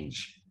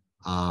change?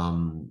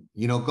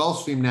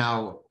 Gulfstream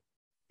now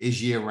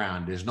is year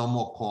round. There's no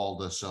more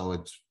Calder, so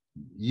it's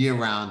year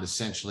round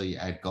essentially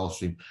at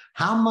Gulfstream.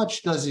 How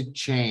much does it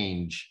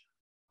change?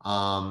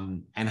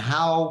 And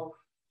how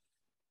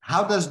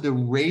does the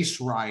race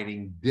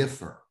riding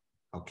differ?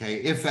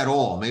 Okay, if at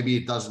all, maybe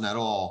it doesn't at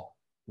all,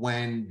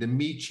 when the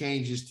meet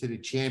changes to the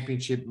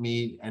championship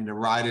meet and the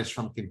riders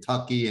from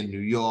Kentucky and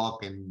New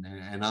York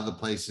and other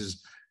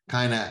places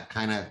kind of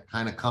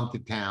come to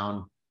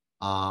town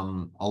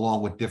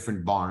along with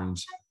different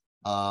barns.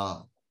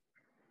 How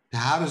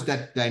does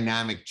that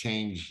dynamic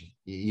change,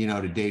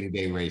 the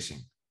day-to-day racing?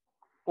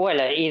 Well,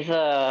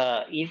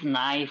 it's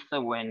nice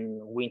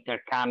when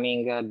winter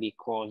coming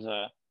because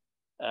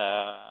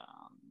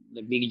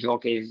the big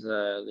jockeys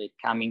they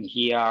coming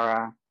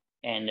here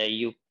and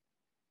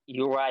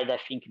you ride, I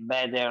think,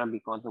 better,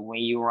 because when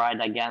you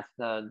ride against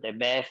the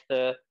best,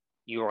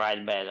 you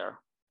ride better.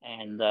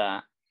 And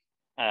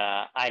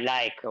I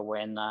like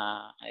when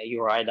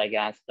you ride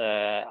against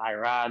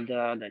Irad,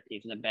 that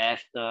is the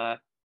best,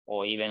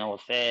 or even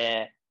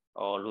Jose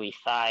or Luis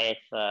Saez,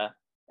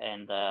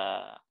 and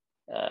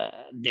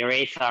the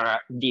races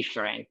are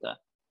different.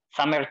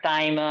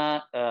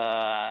 Summertime,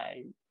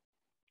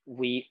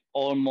 we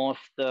almost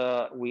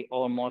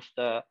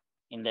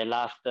in the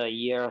last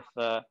years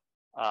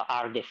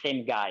are the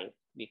same guys,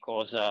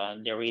 because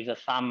there is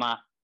some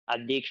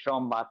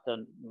addiction, but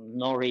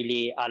not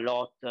really a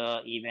lot.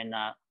 Even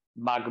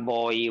bug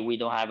boy, we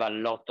don't have a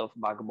lot of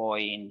bug boy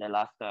in the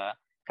last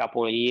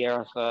couple of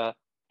years,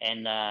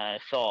 and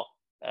so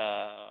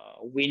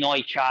we know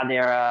each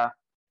other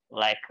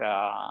like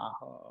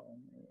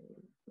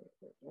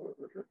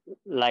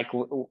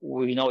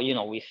we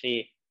know, we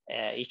see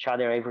each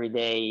other every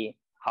day,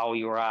 how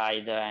you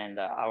ride and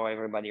how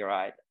everybody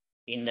ride.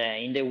 In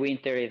the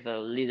winter is a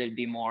little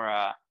bit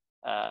more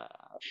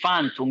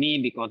fun to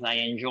me, because I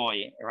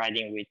enjoy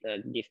riding with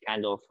this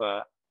kind of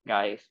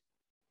guys.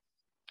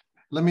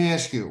 Let me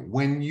ask you,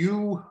 when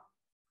you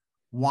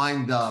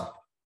wind up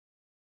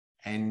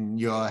and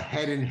you're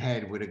head in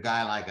head with a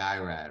guy like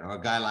Irad or a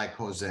guy like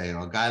Jose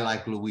or a guy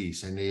like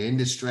Luis, and you're in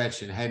the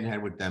stretch and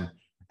head with them,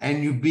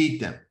 and you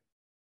beat them,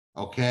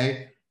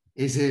 okay?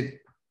 Is it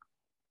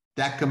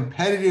that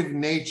competitive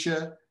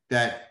nature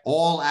that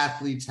all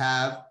athletes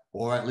have,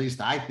 or at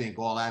least I think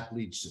all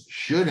athletes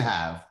should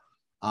have?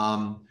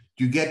 Do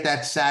you get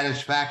that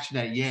satisfaction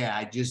that, yeah,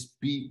 I just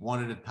beat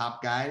one of the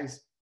top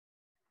guys?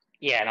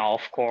 Yeah, no,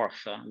 of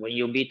course. When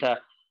you beat a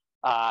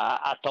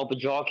top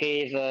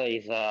jockey is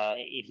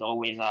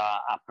always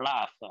a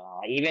plus.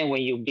 Even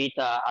when you beat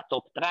a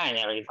top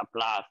trainer is a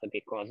plus,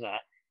 because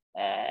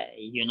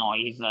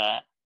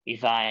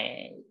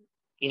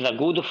is a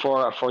good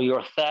for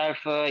yourself.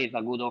 Is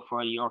a good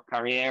for your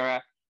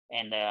career.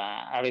 And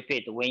I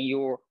repeat, when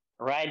you're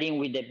riding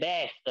with the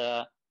best,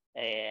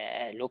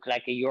 look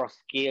like your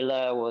skill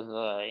was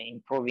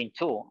improving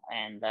too,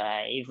 and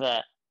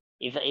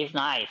is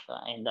nice.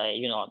 And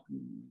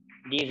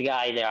these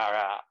guys, they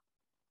are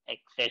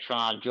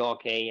exceptional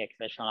jockey,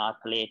 exceptional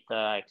athlete,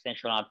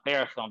 exceptional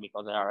person,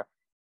 because they are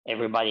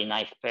everybody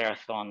nice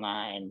person,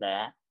 and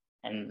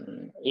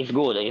it's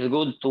good. It's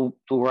good to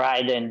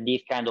ride in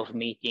this kind of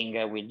meeting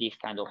with this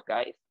kind of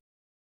guys.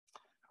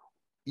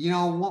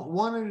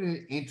 One of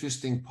the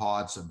interesting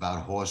parts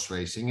about horse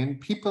racing, and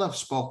people have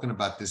spoken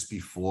about this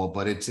before,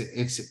 but it's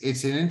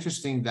an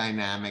interesting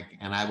dynamic,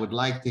 and I would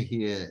like to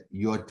hear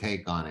your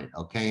take on it.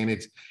 Okay, and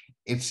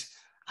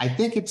I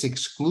think it's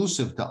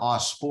exclusive to our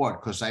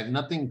sport, because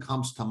nothing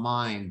comes to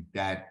mind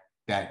that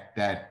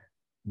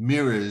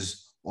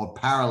mirrors or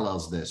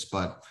parallels this.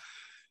 But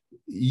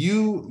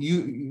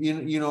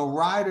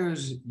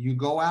riders, you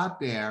go out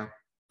there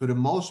for the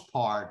most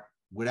part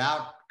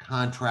without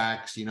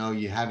contracts.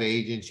 You have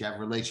agents, you have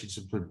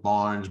relationships with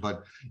barns,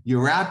 but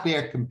you're out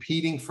there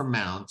competing for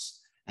mounts,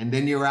 and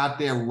then you're out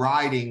there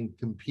riding,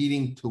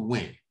 competing to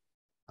win.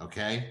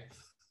 Okay.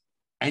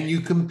 And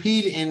you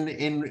compete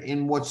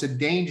in what's a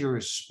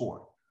dangerous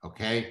sport.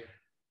 Okay.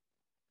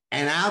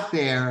 And out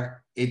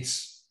there,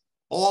 it's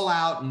all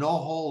out, no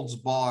holds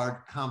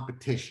barred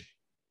competition.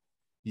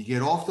 You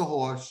get off the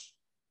horse,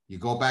 you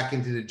go back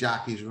into the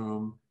jockey's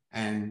room,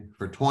 and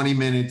for 20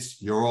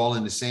 minutes, you're all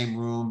in the same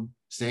room,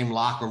 same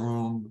locker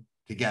room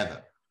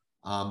together.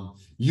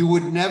 You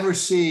would never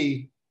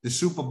see the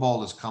Super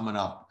Bowl is coming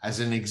up, as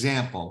an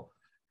example.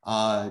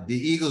 The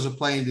Eagles are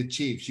playing the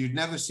Chiefs. You'd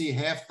never see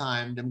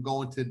halftime them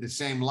going to the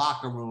same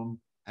locker room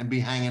and be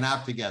hanging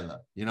out together.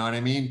 You know what I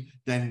mean?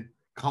 Then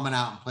coming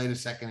out and play the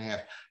second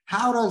half.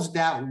 How does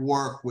that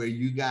work, where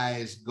you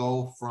guys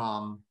go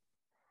from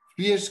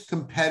fierce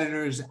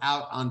competitors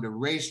out on the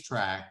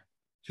racetrack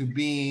to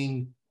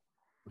being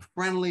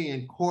friendly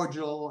and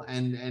cordial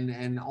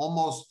and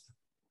almost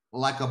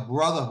like a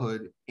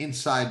brotherhood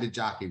inside the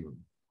jockey room?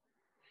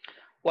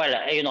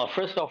 Well,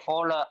 first of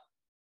all,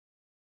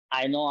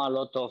 I know a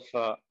lot of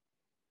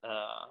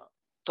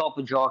top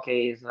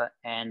jockeys,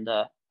 and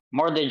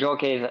more than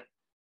jockeys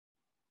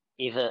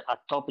is a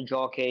top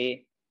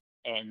jockey,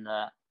 and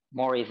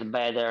more is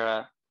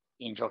better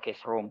in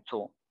jockey's room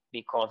too,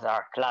 because they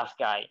are class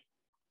guy.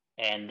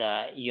 And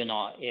you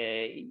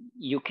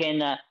can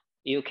have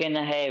you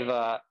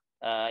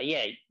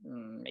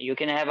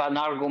can have an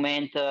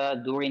argument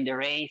during the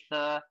race,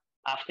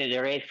 after the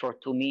race for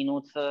 2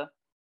 minutes,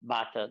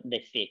 but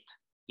that's it.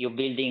 You're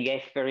building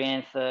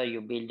experience,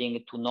 you're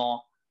building to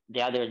know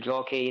the other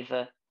jockeys,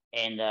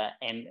 and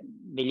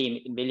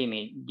believe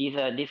me,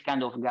 these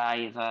kind of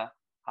guys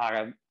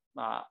are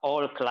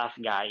all class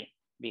guys,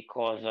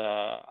 because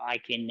I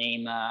can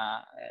name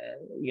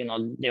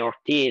the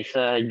Ortiz,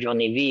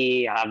 Johnny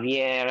V,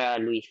 Javier,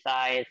 Luis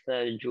Saez,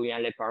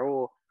 Julian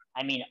Leparoux.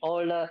 I mean,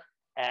 all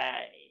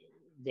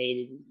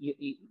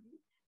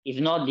it's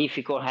not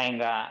difficult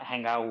hang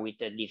out with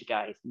these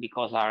guys,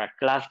 because are a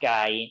class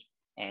guy,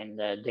 and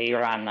they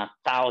run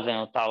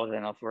thousands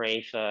of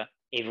races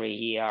every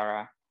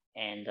year.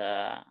 And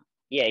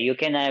you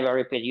can have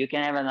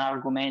an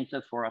argument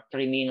for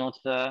 3 minutes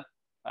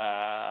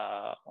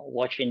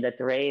watching that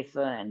race,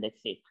 and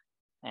that's it.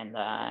 And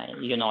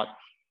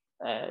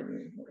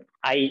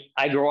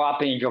I grew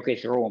up in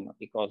jockey's room,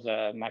 because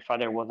my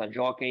father was a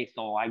jockey,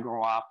 so I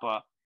grew up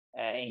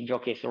in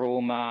jockey's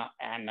room,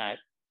 and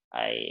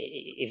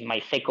it's my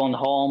second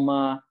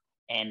home.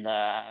 And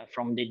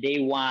from the day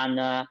one,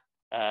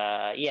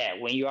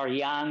 when you are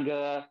young,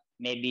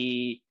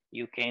 maybe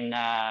you can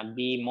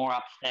be more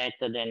upset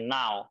than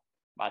now.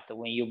 But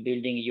when you're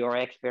building your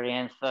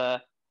experience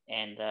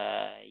and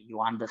you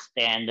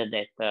understand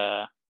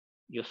that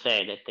you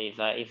say that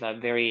it's a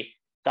very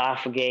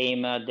tough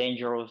game,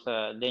 dangerous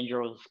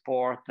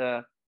sport,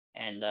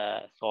 and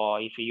so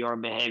if your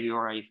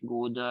behavior is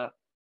good,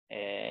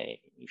 it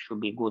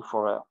should be good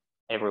for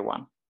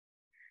everyone.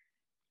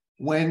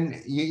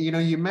 When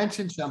you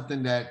mentioned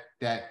something that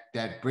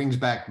brings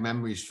back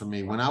memories for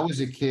me. When I was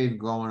a kid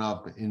growing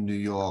up in New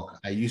York,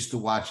 I used to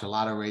watch a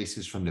lot of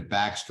races from the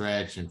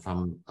backstretch and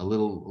from a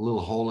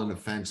little hole in the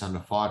fence on the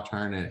far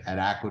turn at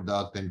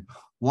Aqueduct. And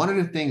one of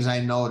the things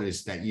I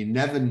noticed that you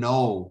never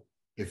know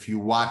if you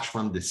watch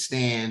from the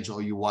stands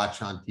or you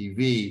watch on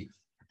TV.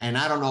 And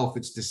I don't know if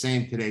it's the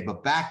same today,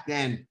 but back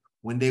then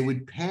when they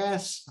would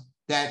pass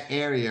that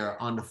area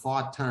on the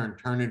far turn,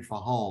 turning for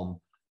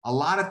home, a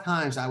lot of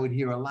times I would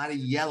hear a lot of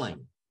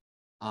yelling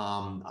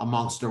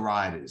amongst the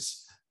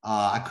riders.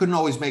 I couldn't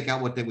always make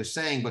out what they were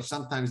saying, but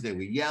sometimes they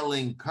were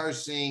yelling,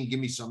 cursing, give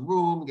me some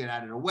room, get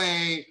out of the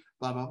way,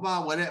 blah, blah,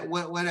 blah,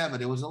 whatever.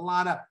 There was a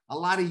lot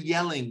of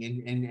yelling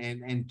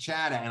and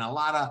chatter and a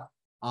lot of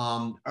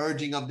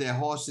urging of their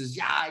horses,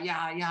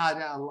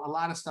 yeah, a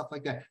lot of stuff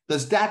like that.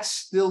 Does that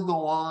still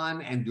go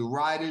on? And do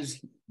riders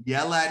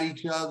yell at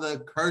each other,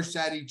 curse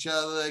at each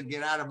other,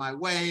 get out of my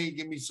way,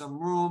 give me some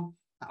room?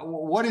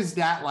 What is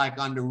that like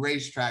on the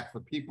racetrack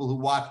for people who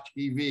watch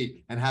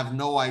TV and have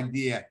no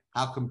idea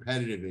how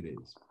competitive it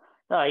is?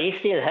 No, it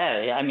still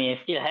have. I mean, it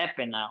still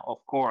happen, of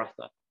course.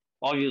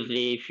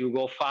 Obviously, if you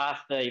go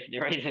fast, if the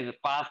race is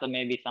fast,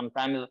 maybe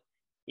sometimes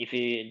if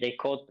they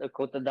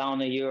cut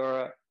down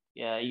you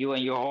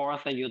and your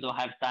horse, you don't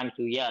have time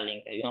to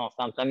yelling.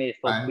 Sometimes it's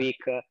so quick.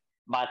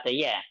 But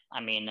yeah, I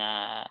mean,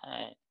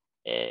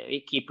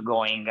 we keep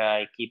going,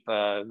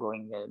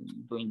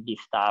 doing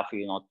this stuff,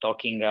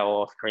 talking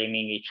or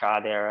screaming each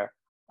other.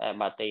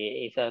 But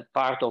it's a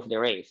part of the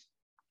race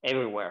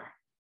everywhere.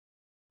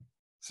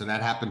 So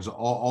that happens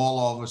all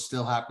over,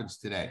 still happens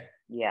today.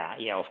 Yeah,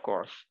 of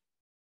course.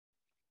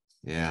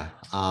 Yeah.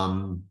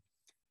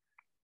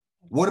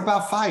 What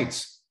about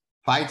fights?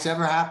 Fights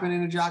ever happen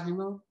in a jockey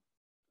room?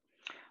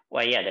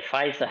 Well, yeah, the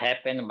fights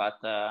happen, but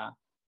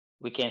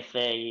we can't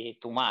say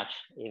too much.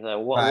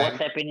 What's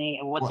happening?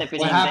 What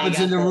happens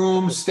in the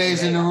room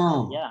stays in the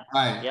room. Yeah.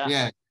 Right.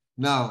 Yeah.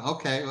 No.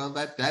 Okay. Well,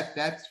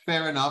 that's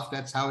fair enough.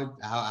 That's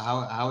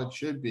how it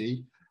should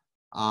be.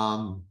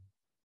 I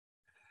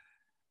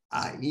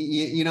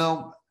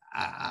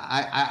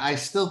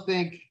still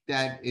think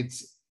that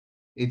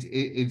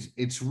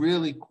it's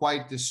really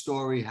quite the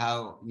story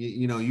how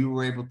you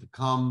were able to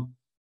come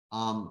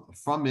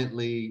from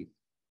Italy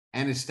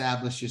and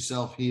establish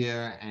yourself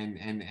here and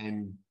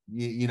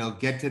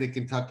get to the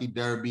Kentucky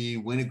Derby,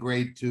 win a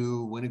grade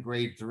 2, win a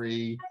grade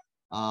 3.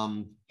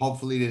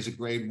 Hopefully there's a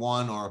grade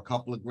 1 or a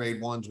couple of grade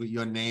 1s with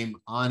your name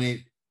on it.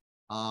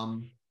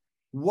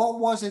 What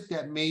was it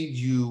that made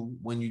you,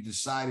 when you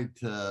decided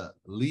to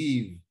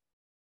leave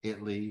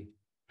Italy,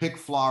 pick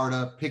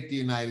Florida, pick the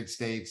United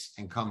States,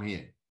 and come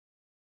here?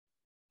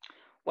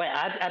 Well,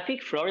 I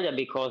picked Florida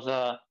because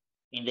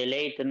in the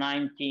late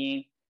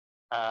 90s,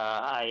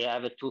 I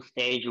have a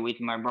 2-stage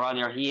with my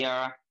brother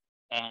here,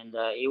 and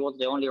it was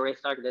the only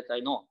racetrack that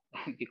I know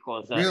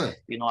because really?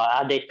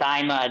 At the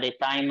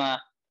time,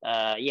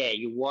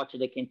 you watch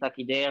the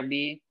Kentucky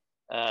Derby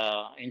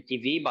on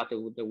TV, but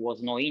there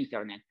was no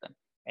internet,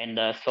 and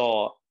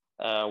so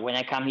when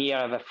I come here,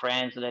 I have a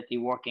friend that he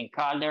work in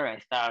Calder. I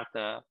start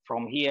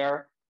from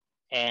here,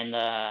 and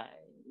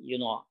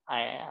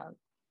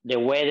the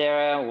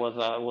weather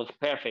was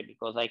perfect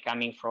because I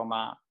coming from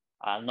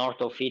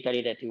north of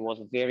Italy that it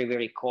was very,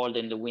 very cold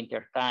in the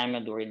winter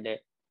time during the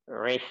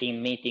racing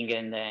meeting,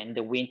 and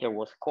the winter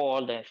was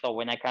cold. And so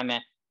when I come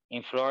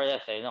in Florida, I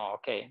say, no,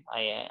 okay,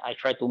 I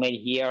try to make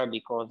here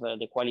because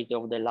the quality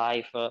of the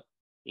life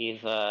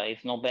is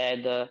not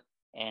bad. But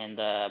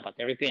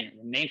I repeat,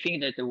 the main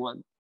thing that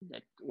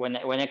when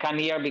I come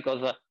here,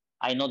 because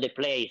I know the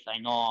place, I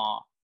know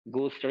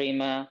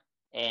Gulfstream,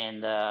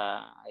 and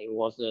it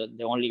was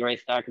the only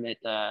racetrack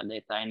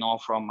that I know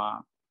from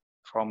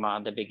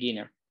the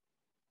beginner.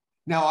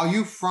 Now, are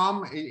you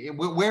from,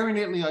 where in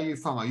Italy are you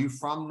from? Are you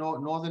from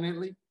Northern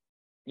Italy?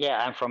 Yeah,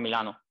 I'm from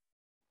Milano.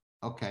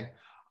 Okay.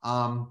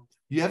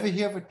 You ever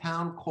hear of a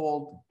town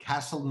called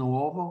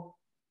Castelnuovo?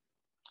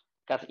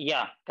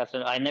 Yeah,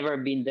 I never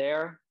been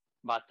there,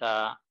 but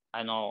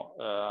I know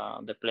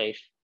the place.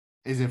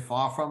 Is it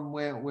far from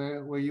where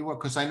you were?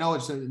 Because I know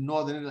it's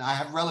Northern Italy. I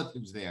have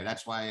relatives there.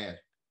 That's why I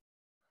asked.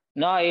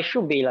 No, it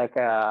should be like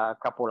a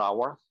couple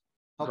hours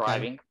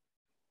driving.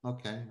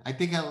 Okay, I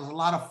think there's a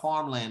lot of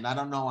farmland. I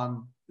don't know.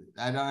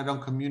 I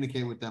don't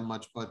communicate with them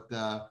much, but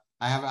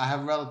I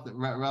have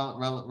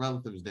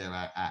relatives there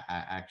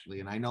actually,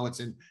 and I know it's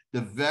in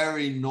the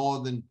very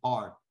northern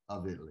part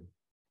of Italy.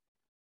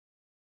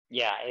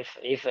 Yeah,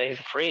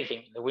 it's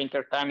freezing. The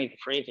winter time is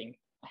freezing.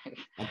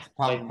 That's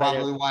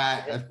probably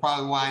why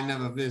I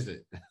never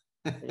visit.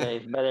 Yeah,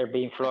 it's better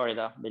being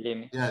Florida, believe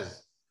me.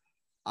 Yes.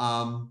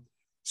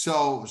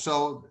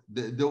 So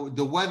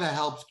the weather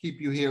helps keep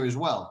you here as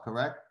well,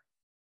 correct?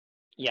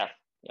 Yes.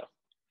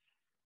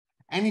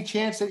 Any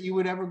chance that you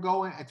would ever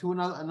go to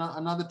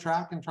another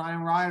track and try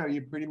and ride, or are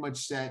you pretty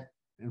much set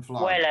in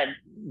Florida? Well,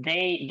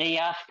 they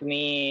asked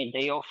me,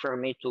 they offered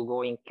me to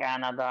go in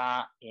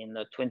Canada in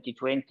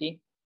 2020,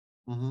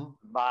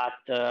 but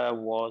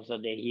was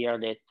the year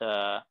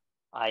that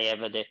I have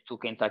the two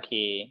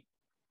Kentucky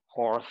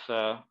horse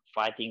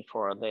fighting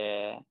for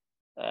the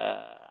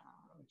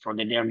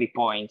Derby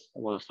points.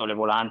 It was Sole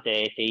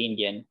Volante, the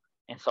Indian,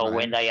 and so Right.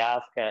 when they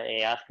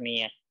asked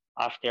me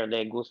after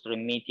the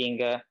Gulfstream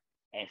meeting.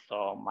 And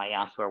so my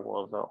answer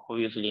was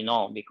obviously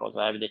no, because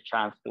I have the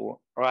chance to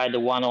ride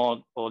one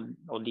or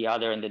the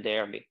other in the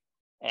Derby.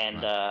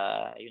 And,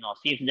 Right.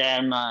 Since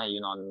then, I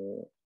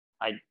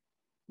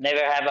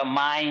never have a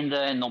mind.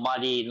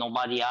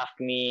 Nobody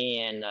asked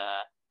me. And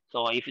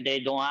so if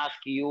they don't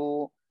ask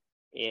you,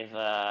 if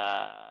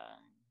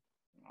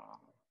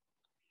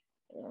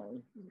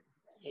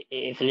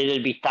it's a little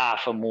bit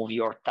tough to move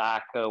your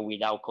tack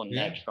without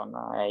connection.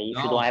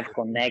 If you don't have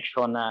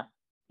connection,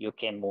 you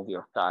can move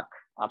your tack.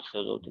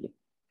 Absolutely.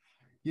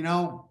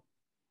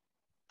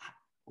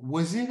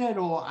 Was it at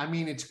all? I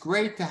mean, it's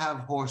great to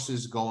have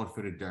horses going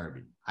for the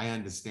Derby. I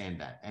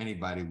understand that.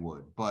 Anybody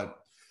would. But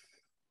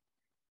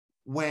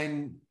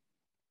when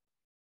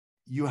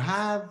you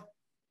have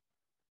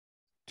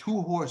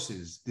two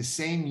horses the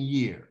same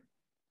year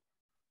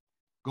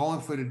going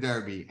for the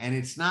Derby, and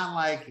it's not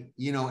like,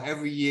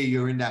 every year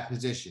you're in that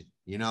position,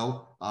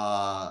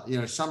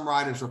 some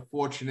riders are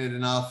fortunate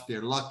enough,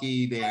 they're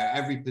lucky, they're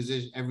every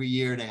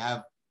year they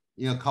have,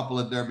 a couple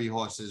of Derby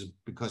horses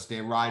because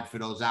they ride for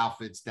those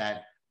outfits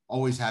that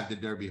always have the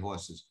Derby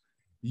horses.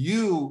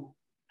 You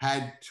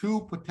had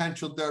two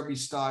potential Derby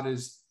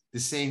starters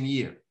the same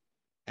year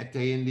at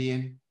the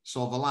Indian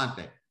Sole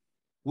Volante.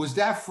 Was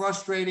that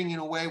frustrating in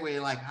a way where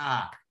you're like,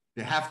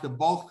 they have to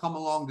both come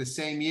along the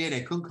same year?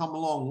 They couldn't come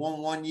along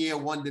one year,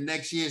 one the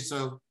next year,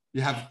 so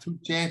you have two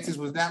chances.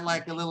 Was that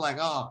like a little like,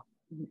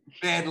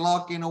 bad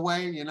luck in a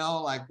way,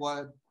 like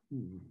what?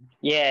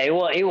 Yeah, it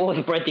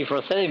was pretty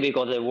frustrating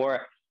because they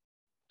were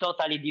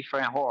totally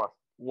different horse.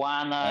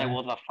 One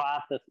was a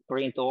fast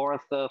sprint horse,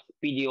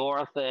 speedy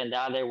horse, and the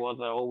other was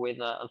always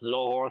a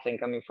slow horse and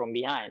coming from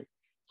behind.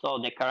 So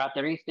the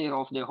characteristics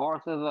of the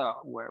horses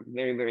were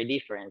very, very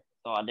different.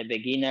 So at the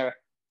beginner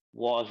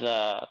was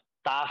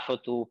tough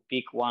to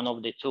pick one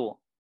of the two.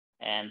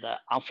 And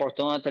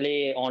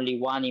unfortunately, only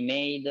one he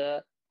made.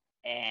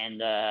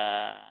 And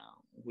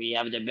we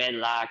have the bad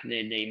luck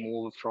that they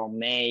moved from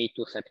May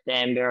to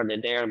September, the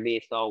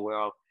Derby. So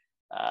we're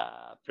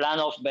plan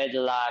of bad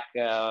luck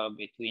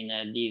between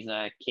these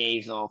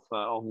case of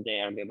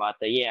Derby. But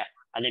yeah,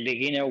 at the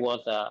beginner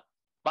was,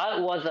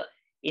 but was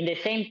in the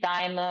same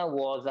time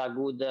was a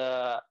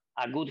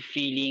good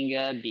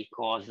feeling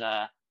because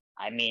I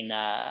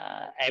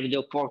have the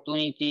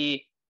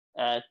opportunity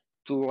to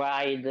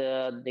ride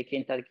the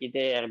Kentucky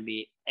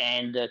Derby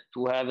and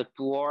to have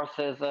two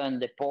horses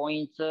and the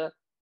points.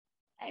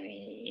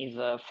 Is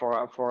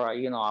for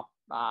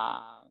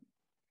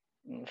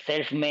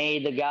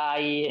self-made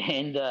guy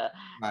and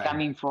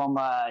coming from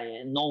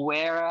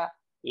nowhere,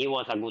 it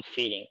was a good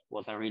feeling. It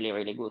was a really,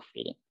 really good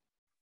feeling.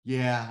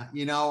 Yeah,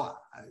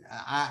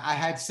 I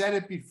had said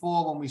it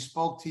before when we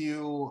spoke to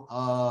you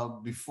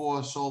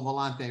before Sole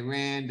Volante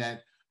ran,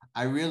 that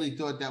I really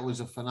thought that was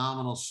a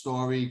phenomenal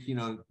story.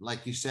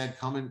 Like you said,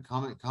 coming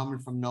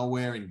from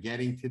nowhere and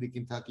getting to the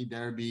Kentucky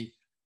Derby,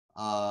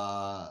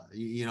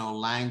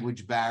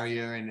 language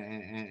barrier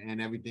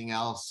and everything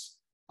else.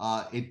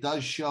 It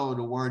does show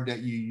the word that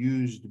you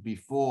used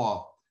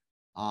before,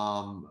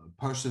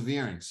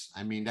 perseverance.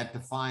 I mean, that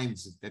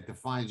defines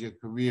your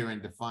career and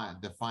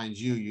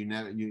defines you. You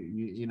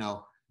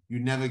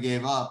never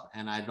gave up,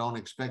 and I don't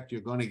expect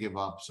you're going to give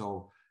up.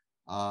 So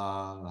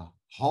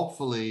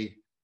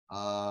hopefully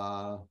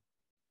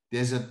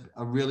there's a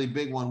really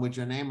big one with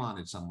your name on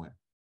it somewhere.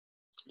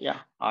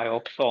 Yeah, I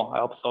hope so. I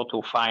hope so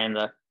to find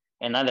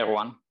another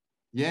one.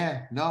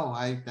 Yeah, no,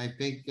 I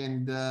think,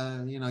 and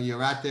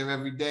you're out there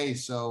every day,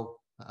 so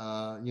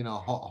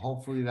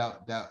hopefully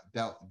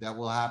that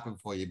will happen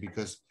for you,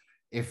 because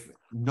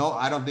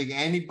I don't think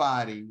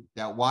anybody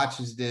that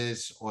watches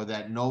this or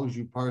that knows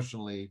you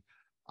personally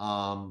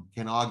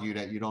can argue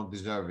that you don't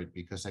deserve it,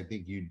 because I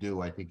think you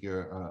do. I think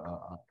you're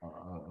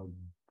a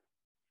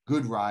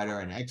good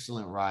rider, an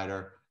excellent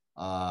rider,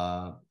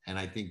 and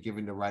I think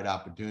given the right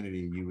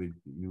opportunity, you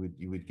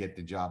would get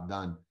the job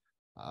done.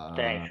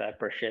 Thanks, I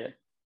appreciate it.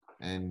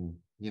 And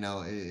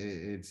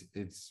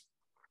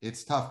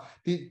it's tough.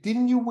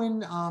 Didn't you win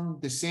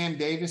the Sam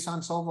Davis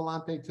on Sole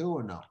Volante too,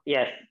 or no?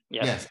 Yes.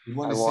 You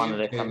won the Sam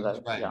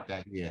Davis, right?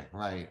 That year,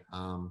 right?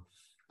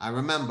 I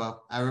remember.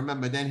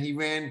 Then they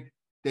ran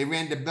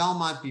the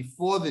Belmont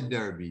before the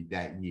Derby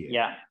that year.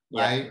 Yeah.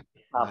 Right.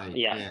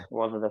 Yeah.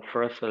 Was the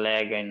first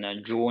leg in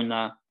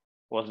June.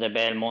 Was the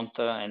Belmont,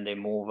 and they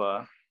move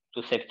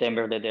to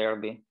September the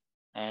Derby.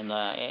 And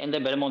in the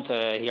Belmont,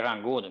 he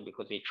ran good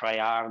because he tried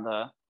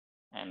hard.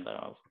 And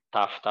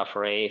tough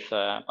race,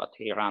 but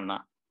he ran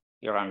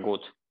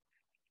good.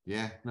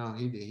 Yeah, no,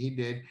 he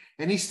did,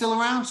 and he's still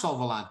around, Sole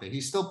Volante.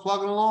 He's still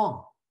plugging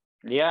along.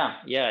 Yeah,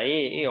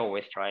 he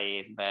always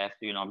tries his best.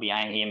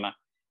 Behind him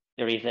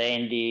there is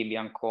Andie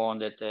Biancone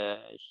that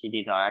she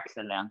did an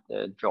excellent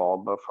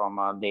job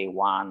from day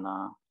one.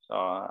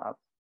 So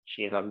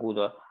she's a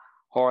good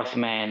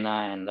horseman,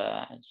 and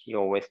she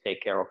always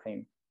take care of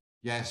him.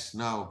 Yes,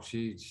 no,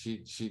 she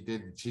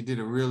did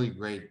a really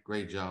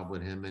great job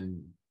with him,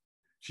 and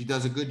she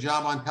does a good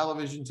job on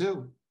television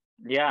too.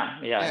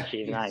 Yeah,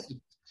 she's nice.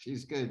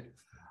 She's good.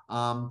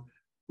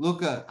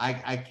 Luca,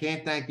 I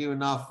can't thank you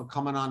enough for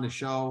coming on the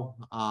show.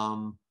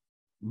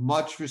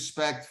 Much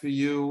respect for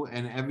you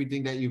and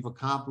everything that you've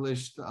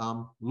accomplished.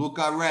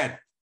 Luca Red.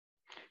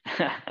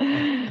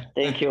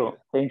 Thank you,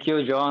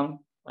 John,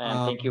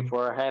 and thank you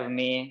for having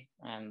me.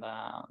 And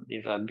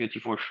this is a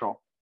beautiful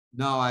show.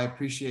 No, I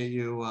appreciate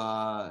you.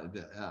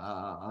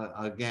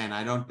 Again,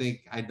 I don't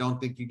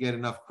think you get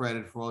enough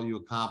credit for all you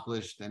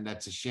accomplished, and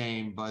that's a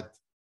shame. But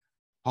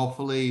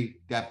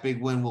hopefully, that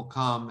big win will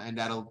come, and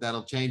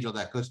that'll change all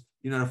that. Because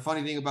the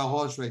funny thing about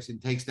horse racing,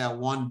 takes that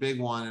one big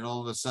one, and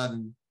all of a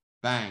sudden,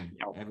 bang!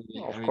 Of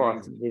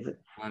course, this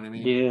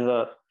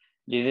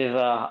is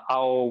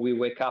how we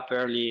wake up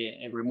early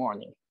every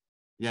morning.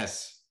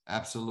 Yes,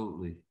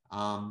 absolutely.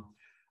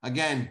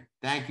 Again,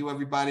 thank you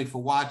everybody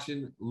for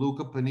watching.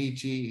 Luca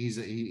Panici,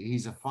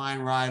 he's a fine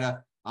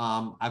rider.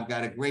 I've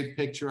got a great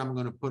picture I'm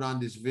going to put on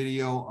this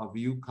video of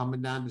you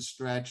coming down the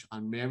stretch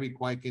on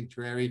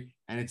Maryquitecontrary,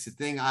 and it's the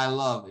thing I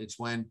love. It's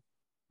when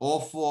all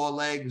four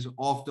legs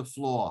off the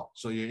floor,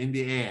 so you're in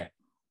the air.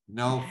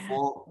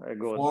 Four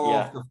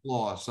off the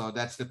floor. So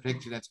that's the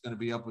picture that's going to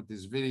be up with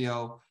this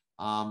video.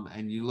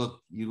 And you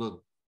look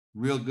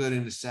real good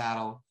in the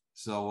saddle.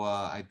 So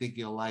I think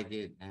you'll like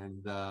it.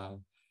 And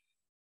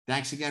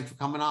thanks again for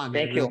coming on.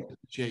 Thank you.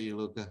 Appreciate you,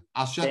 Luca.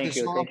 I'll shut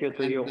this off. Thank you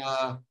to you.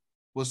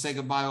 We'll say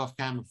goodbye off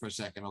camera for a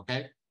second,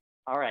 okay?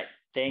 All right.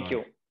 Thank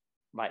you.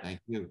 Bye.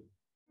 Thank you.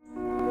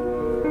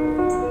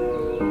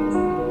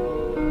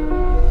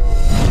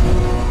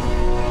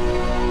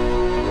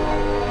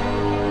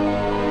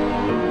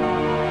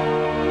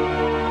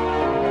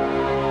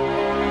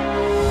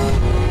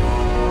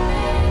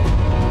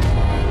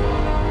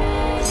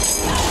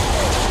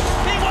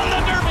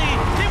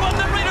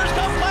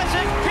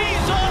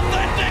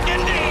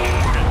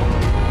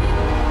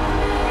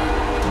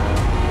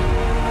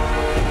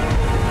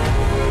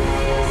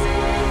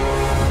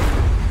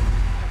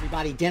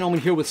 Dan Oman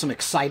here with some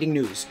exciting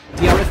news.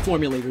 DRF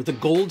Formulator, the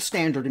gold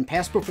standard in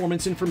past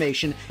performance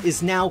information,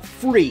 is now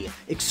free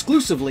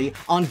exclusively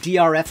on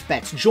DRF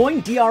Bets.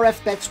 Join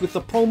DRF Bets with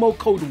the promo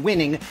code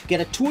WINNING. Get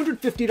a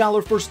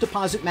 $250 first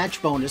deposit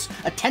match bonus,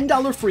 a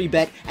 $10 free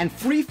bet, and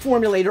free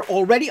Formulator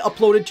already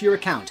uploaded to your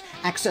account.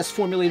 Access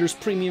Formulator's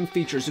premium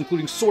features,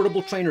 including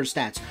sortable trainer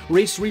stats,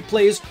 race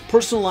replays,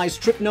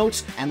 personalized trip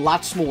notes, and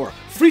lots more.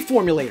 Free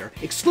Formulator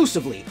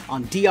exclusively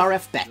on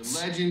DRF Bets.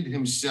 The legend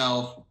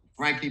himself,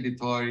 Frankie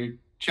Dettori.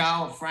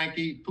 Ciao,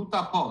 Frankie. Tutto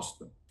a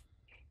posto.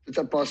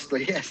 Tutto a posto.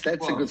 Yes,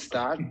 that's a good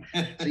start.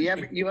 So you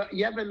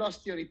haven't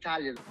lost your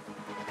Italian.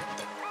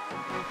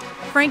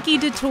 Frankie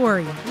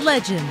Dettori,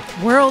 legend,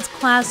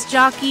 world-class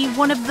jockey,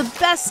 one of the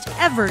best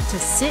ever to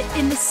sit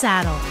in the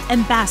saddle,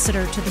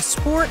 ambassador to the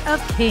sport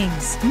of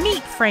kings.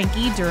 Meet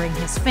Frankie during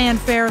his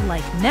fanfare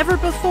like never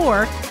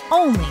before,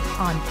 only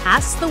on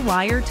Past the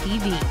Wire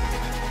TV.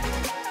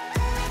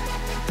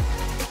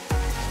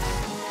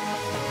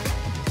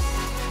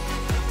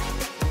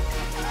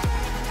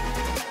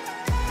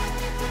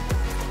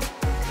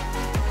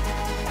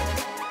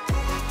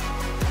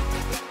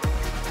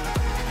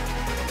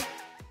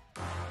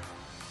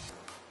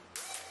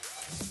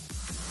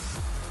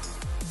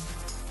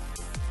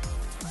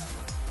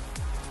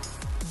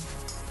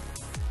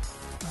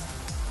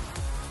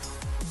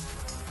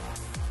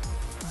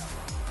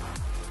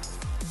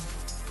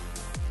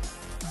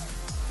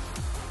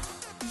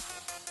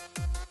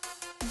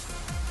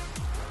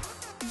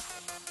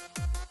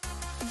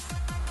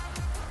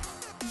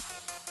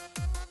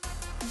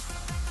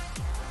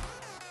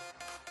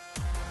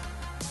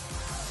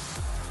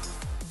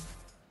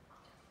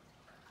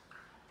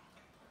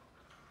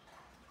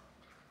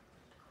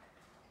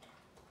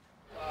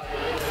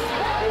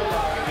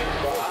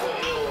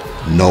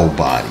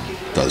 Nobody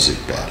does it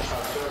better.